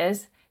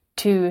newsletters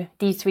to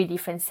these three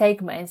different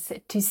segments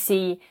to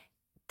see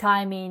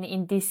timing,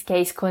 in this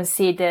case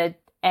considered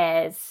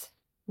as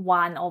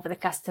one of the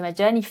customer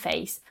journey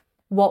phase.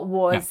 What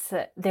was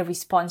the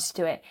response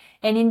to it?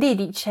 And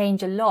indeed it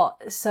changed a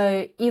lot.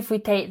 So if we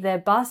take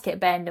the basket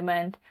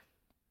abandonment,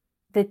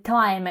 the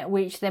time at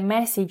which the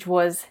message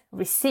was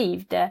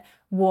received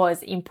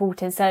was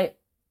important. So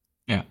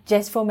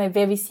just from a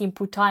very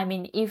simple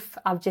timing, if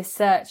I've just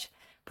searched,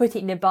 put it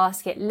in the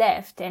basket,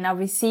 left, and I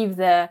receive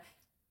the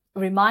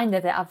reminder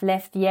that I've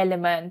left the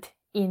element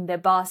in the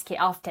basket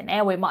after an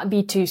hour, it might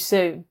be too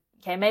soon.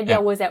 Okay, maybe I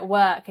was at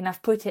work and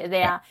I've put it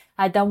there.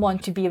 I don't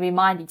want to be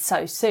reminded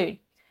so soon.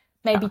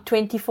 Maybe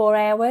 24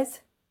 hours.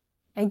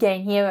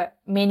 Again, here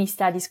many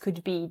studies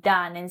could be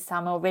done, and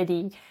some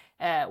already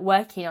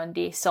working on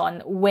this,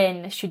 on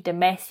when should the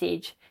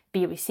message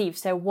be received.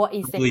 So what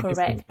is the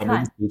correct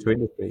time?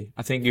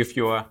 I think if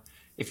you're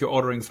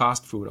ordering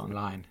fast food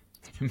online,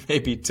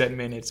 maybe 10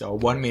 minutes or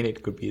 1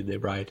 minute could be the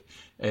right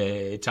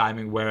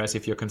timing. Whereas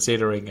if you're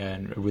considering a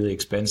really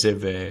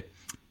expensive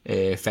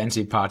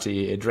fancy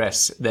party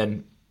dress,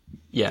 then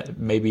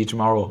maybe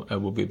tomorrow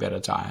will be a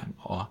better time.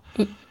 Or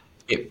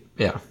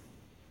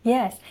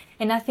Yes,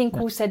 and I think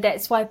also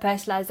that's why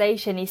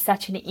personalization is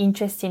such an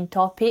interesting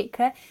topic,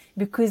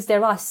 because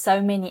there are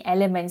so many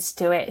elements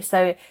to it.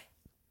 So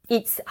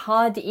it's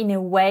hard in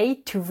a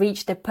way to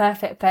reach the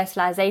perfect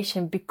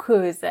personalization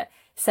because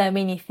so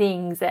many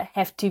things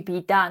have to be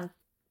done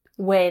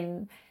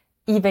when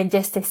even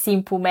just a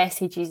simple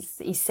message is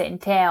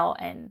sent out.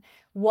 And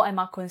what am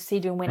I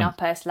considering when I'm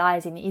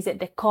personalizing it? Is it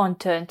the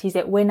content? Is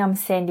it when I'm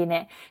sending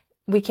it?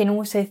 We can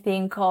also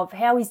think of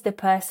how is the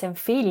person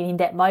feeling in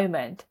that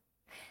moment.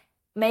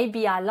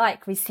 Maybe I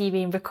like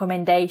receiving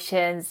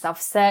recommendations. I've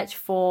searched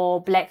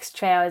for black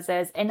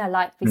trousers and I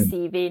like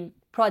receiving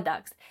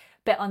products.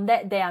 But on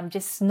that day, I'm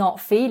just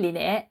not feeling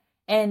it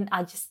and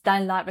I just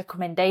don't like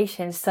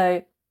recommendations.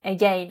 So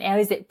again, how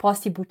is it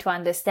possible to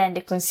understand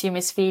the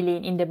consumer's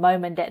feeling in the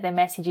moment that the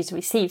message is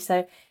received?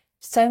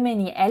 So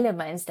many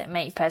elements that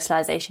make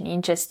personalization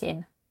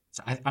interesting.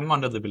 So I'm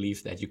under the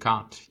belief that you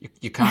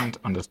can't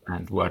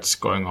understand what's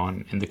going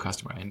on in the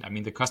customer. And I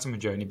mean, the customer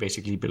journey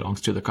basically belongs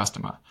to the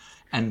customer.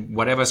 And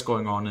whatever's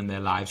going on in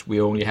their lives,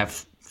 we only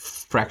have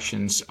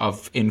fractions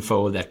of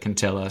info that can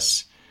tell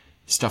us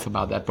stuff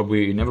about that. But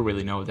we never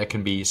really know. There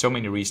can be so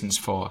many reasons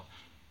for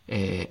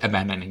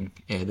abandoning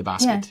the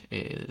basket.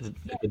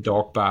 The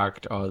dog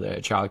barked, or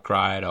the child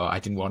cried, or I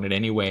didn't want it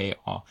anyway,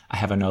 or I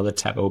have another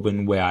tab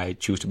open where I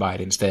choose to buy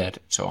it instead,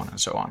 so on and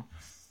so on.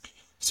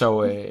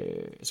 So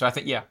I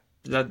think,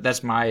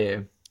 that's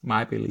my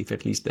belief,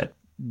 at least, that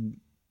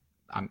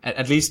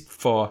at least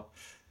for,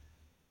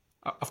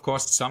 of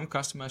course, some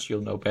customers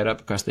you'll know better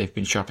because they've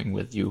been shopping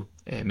with you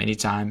many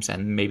times,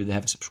 and maybe they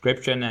have a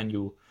subscription, and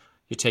you're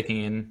taking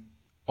in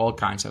all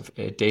kinds of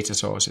data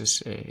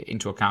sources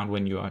into account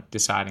when you are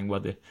deciding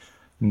what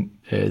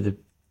the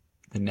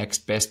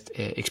next best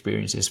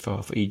experience is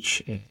for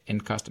each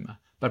end customer.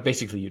 But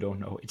basically, you don't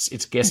know.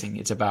 It's guessing.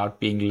 It's about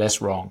being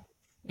less wrong.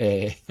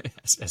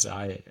 As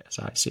I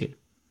see it.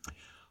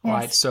 All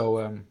right.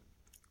 So,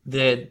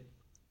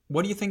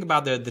 what do you think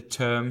about the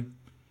term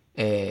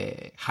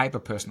hyper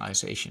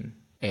personalization?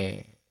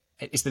 Is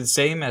it the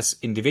same as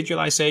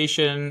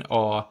individualization,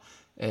 or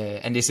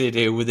and is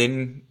it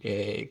within?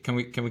 Can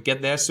we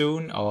get there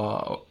soon,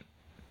 or?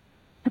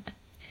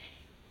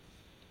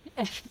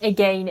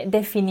 Again,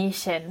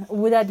 definition.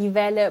 Would I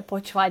develop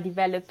or try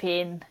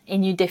developing a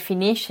new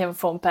definition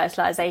from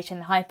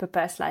personalization, hyper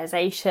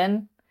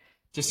personalization?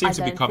 Just seems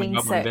to be coming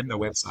up on vendor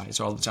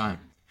websites all the time.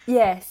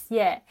 Yes,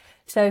 yeah.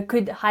 So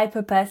could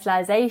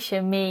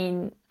hyper-personalization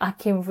mean I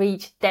can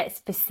reach that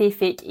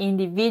specific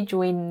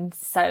individual in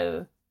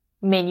so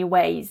many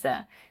ways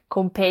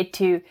compared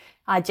to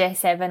I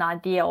just have an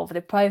idea of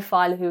the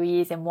profile, who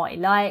he is and what he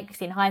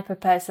likes. In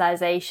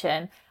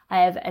hyper-personalization, I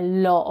have a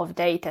lot of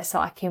data, so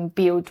I can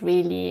build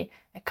really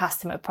a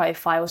customer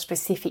profile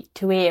specific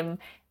to him,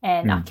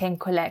 and I can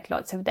collect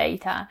lots of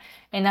data.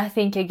 And I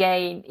think,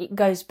 again, it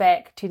goes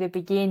back to the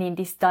beginning,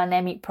 this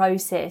dynamic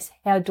process.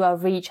 How do I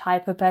reach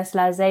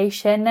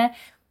hyper-personalization?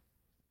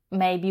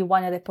 Maybe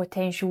one of the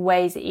potential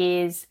ways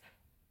is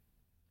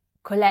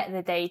collect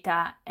the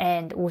data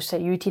and also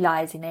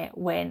utilizing it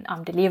when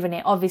I'm delivering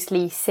it.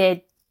 Obviously,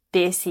 said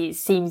this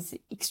seems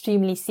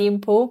extremely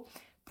simple.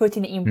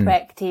 Putting it in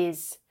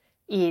practice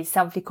is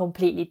something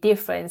completely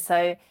different.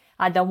 So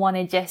I don't want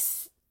to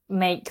just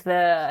make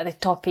the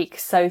topic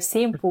so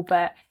simple,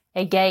 but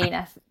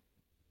again,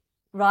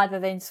 rather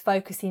than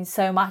focusing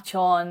so much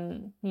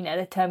on,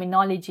 the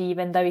terminology,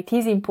 even though it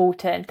is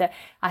important,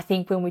 I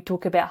think when we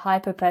talk about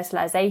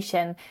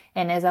hyper-personalization,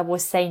 and as I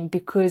was saying,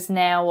 because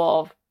now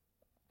of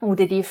all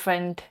the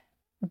different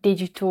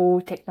digital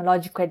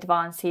technological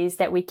advances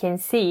that we can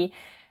see,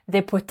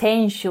 the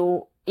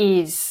potential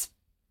is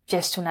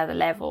just another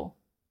level.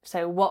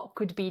 So what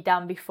could be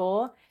done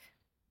before,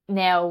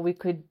 now we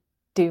could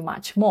do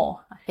much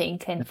more, I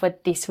think. And for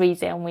this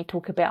reason, we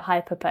talk about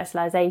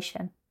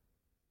hyper-personalization.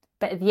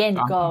 But at the end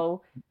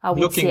goal, I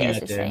would see it as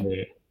the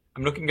same.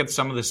 I'm looking at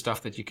some of the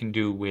stuff that you can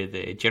do with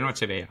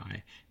generative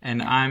AI,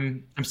 and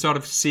I'm sort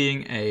of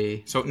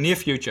seeing so near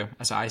future,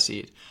 as I see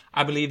it,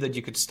 I believe that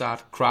you could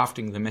start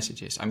crafting the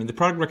messages. I mean, the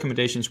product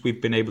recommendations,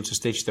 we've been able to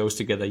stitch those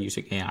together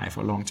using AI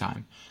for a long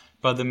time.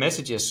 But the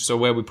messages, so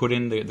where we put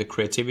in the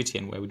creativity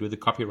and where we do the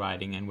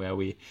copywriting and where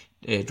we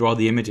draw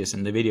the images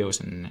and the videos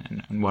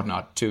and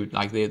whatnot, to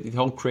like the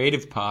whole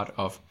creative part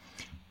of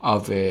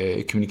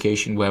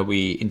communication where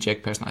we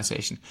inject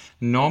personalization.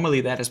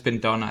 Normally that has been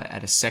done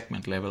at a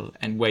segment level,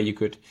 and where you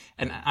could,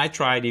 and I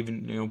tried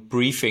even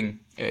briefing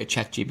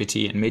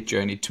ChatGPT and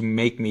Midjourney to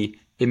make me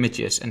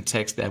images and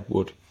text that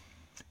would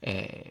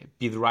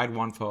be the right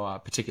one for a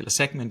particular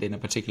segment in a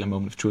particular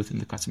moment of truth in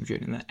the customer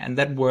journey, and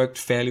that worked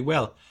fairly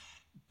well.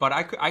 But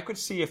I could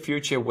see a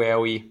future where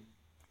we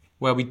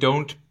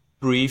don't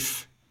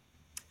brief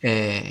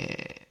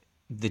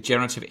the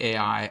generative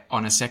AI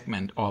on a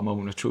segment or a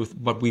moment of truth,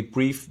 but we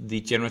brief the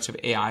generative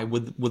AI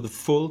with the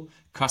full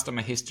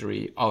customer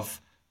history of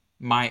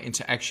my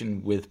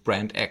interaction with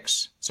brand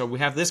X. So we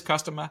have this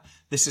customer,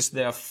 this is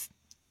their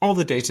all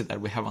the data that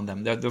we have on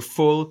them, the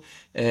full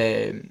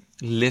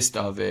list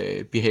of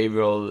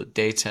behavioral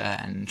data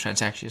and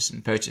transactions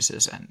and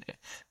purchases and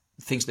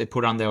things they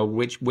put on their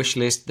wish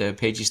list, the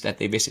pages that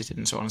they visited,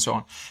 and so on and so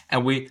on.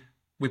 And we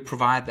we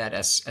provide that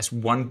as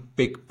one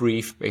big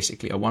brief,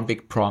 basically, or one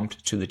big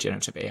prompt to the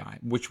generative AI,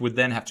 which would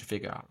then have to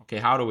figure out, okay,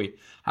 how do we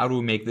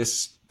make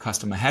this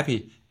customer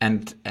happy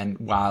and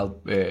while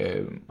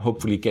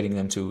hopefully getting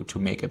them to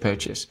make a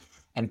purchase.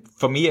 And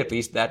for me, at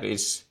least, I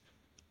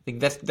think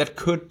that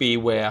could be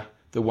where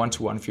the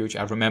one-to-one future.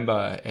 I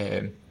remember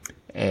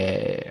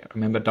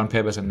Don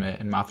Peppers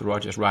and Martha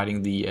Rogers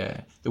writing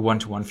the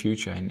one-to-one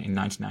future in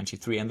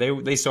 1993, and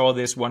they saw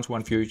this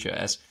one-to-one future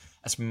as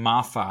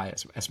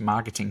MarFi, as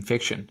marketing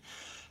fiction,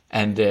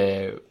 and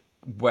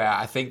where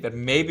I think that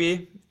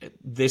maybe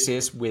this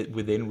is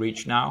within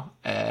reach now,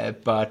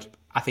 but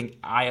I think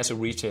I, as a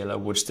retailer,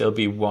 would still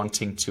be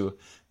wanting to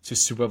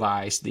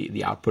supervise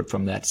the output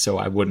from that, so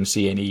I wouldn't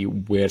see any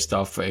weird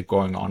stuff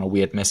going on, or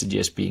weird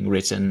messages being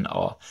written,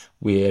 or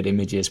weird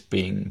images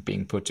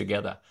being put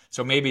together.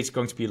 So maybe it's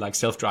going to be like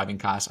self-driving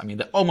cars. I mean,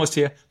 they're almost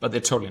here, but they're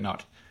totally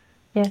not.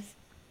 Yes.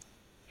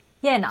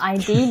 Yeah, and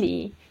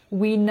ideally,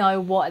 we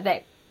know what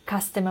that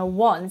customer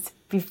wants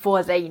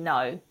before they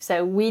know.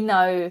 So we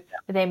know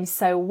them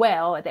so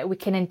well that we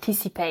can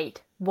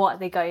anticipate what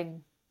they're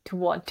going to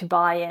want to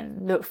buy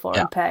and look for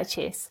and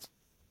purchase.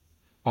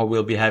 Or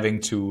we'll be having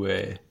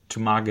to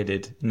market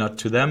it not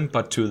to them,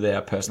 but to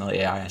their personal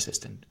AI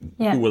assistant,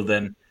 who will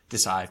then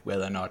decide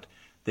whether or not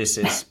this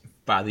is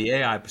by the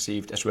AI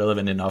perceived as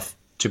relevant enough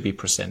to be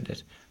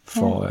presented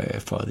for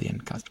the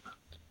end customer.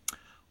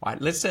 All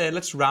right,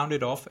 let's round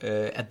it off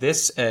at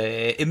this.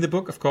 In the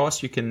book, of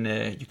course, you can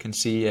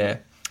see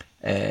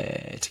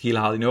Tekila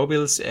Harley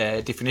Nobile's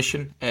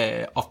definition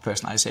of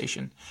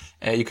personalization.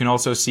 You can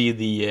also see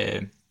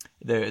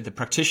the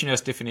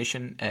practitioner's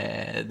definition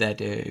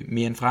that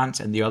me and Franz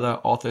and the other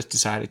authors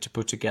decided to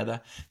put together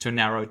to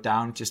narrow it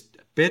down just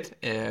a bit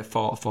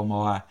for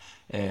more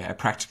a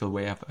practical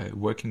way of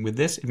working with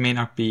this. It may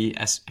not be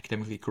as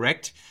academically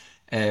correct,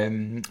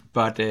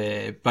 but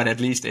at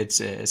least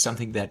it's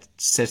something that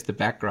sets the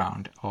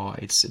background, or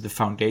it's the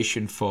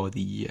foundation for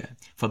the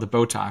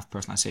bow tie of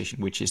personalization,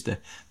 which is the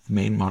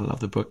main model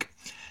of the book.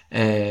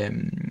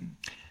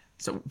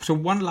 So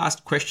one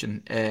last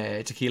question,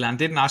 Tekila, and I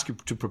didn't ask you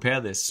to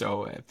prepare this.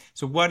 So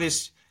what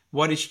is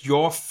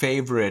your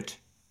favorite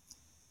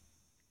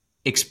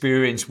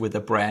experience with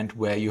a brand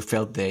where you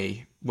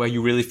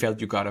really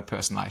felt you got a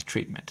personalized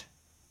treatment?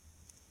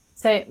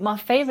 So my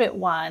favorite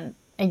one,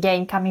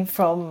 again, coming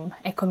from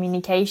a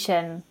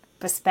communication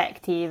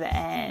perspective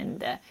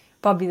and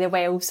probably the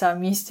way also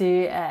I'm used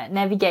to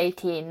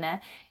navigating,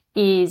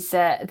 is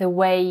the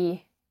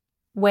way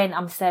when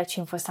I'm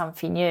searching for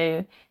something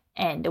new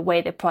and the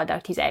way the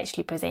product is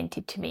actually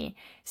presented to me.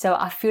 So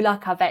I feel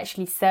like I've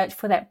actually searched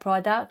for that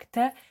product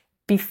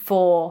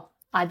before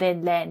I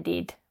then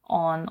landed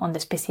on the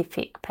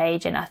specific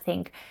page. And I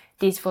think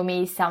this for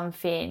me is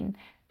something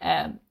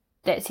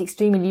that's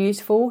extremely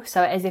useful.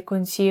 So as a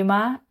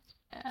consumer,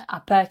 I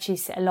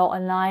purchase a lot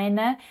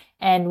online,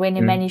 and when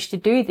I manage to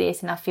do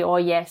this and I feel, oh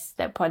yes,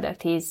 that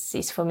product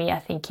is for me, I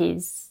think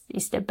is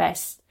the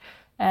best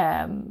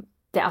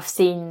that I've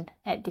seen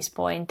at this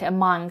point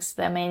amongst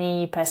the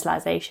many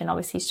personalization,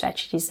 obviously,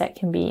 strategies that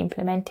can be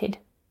implemented.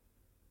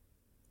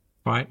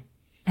 Right.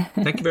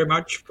 Thank you very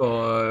much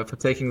for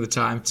taking the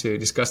time to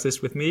discuss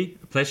this with me.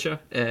 A pleasure,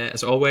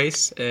 as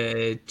always,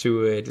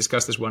 to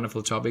discuss this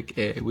wonderful topic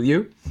with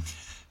you.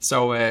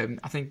 So I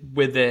think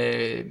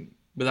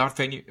without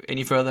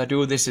any further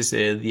ado, this is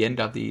the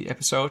end of the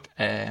episode.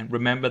 And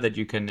remember that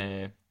you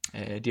can,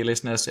 dear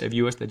listeners,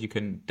 viewers, that you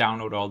can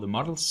download all the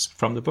models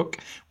from the book.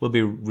 We'll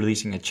be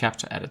releasing a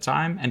chapter at a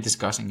time and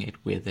discussing it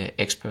with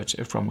experts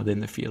from within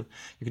the field.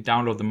 You can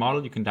download the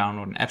model, you can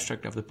download an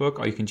abstract of the book,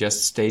 or you can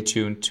just stay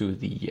tuned to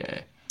the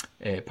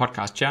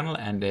podcast channel,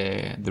 and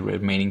the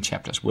remaining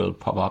chapters will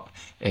pop up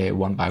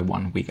one by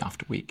one, week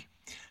after week.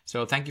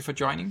 So thank you for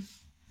joining.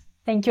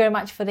 Thank you very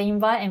much for the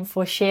invite and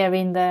for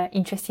sharing the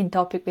interesting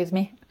topic with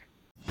me.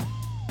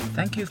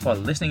 Thank you for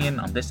listening in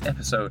on this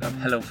episode of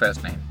Hello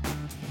First Name.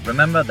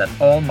 Remember that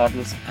all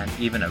models and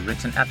even a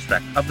written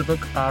abstract of the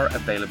book are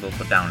available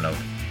for download.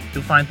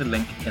 You'll find the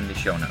link in the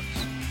show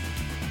notes.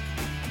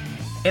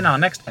 In our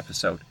next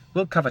episode,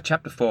 we'll cover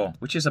Chapter 4,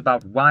 which is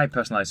about why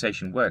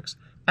personalization works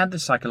and the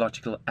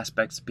psychological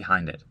aspects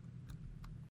behind it.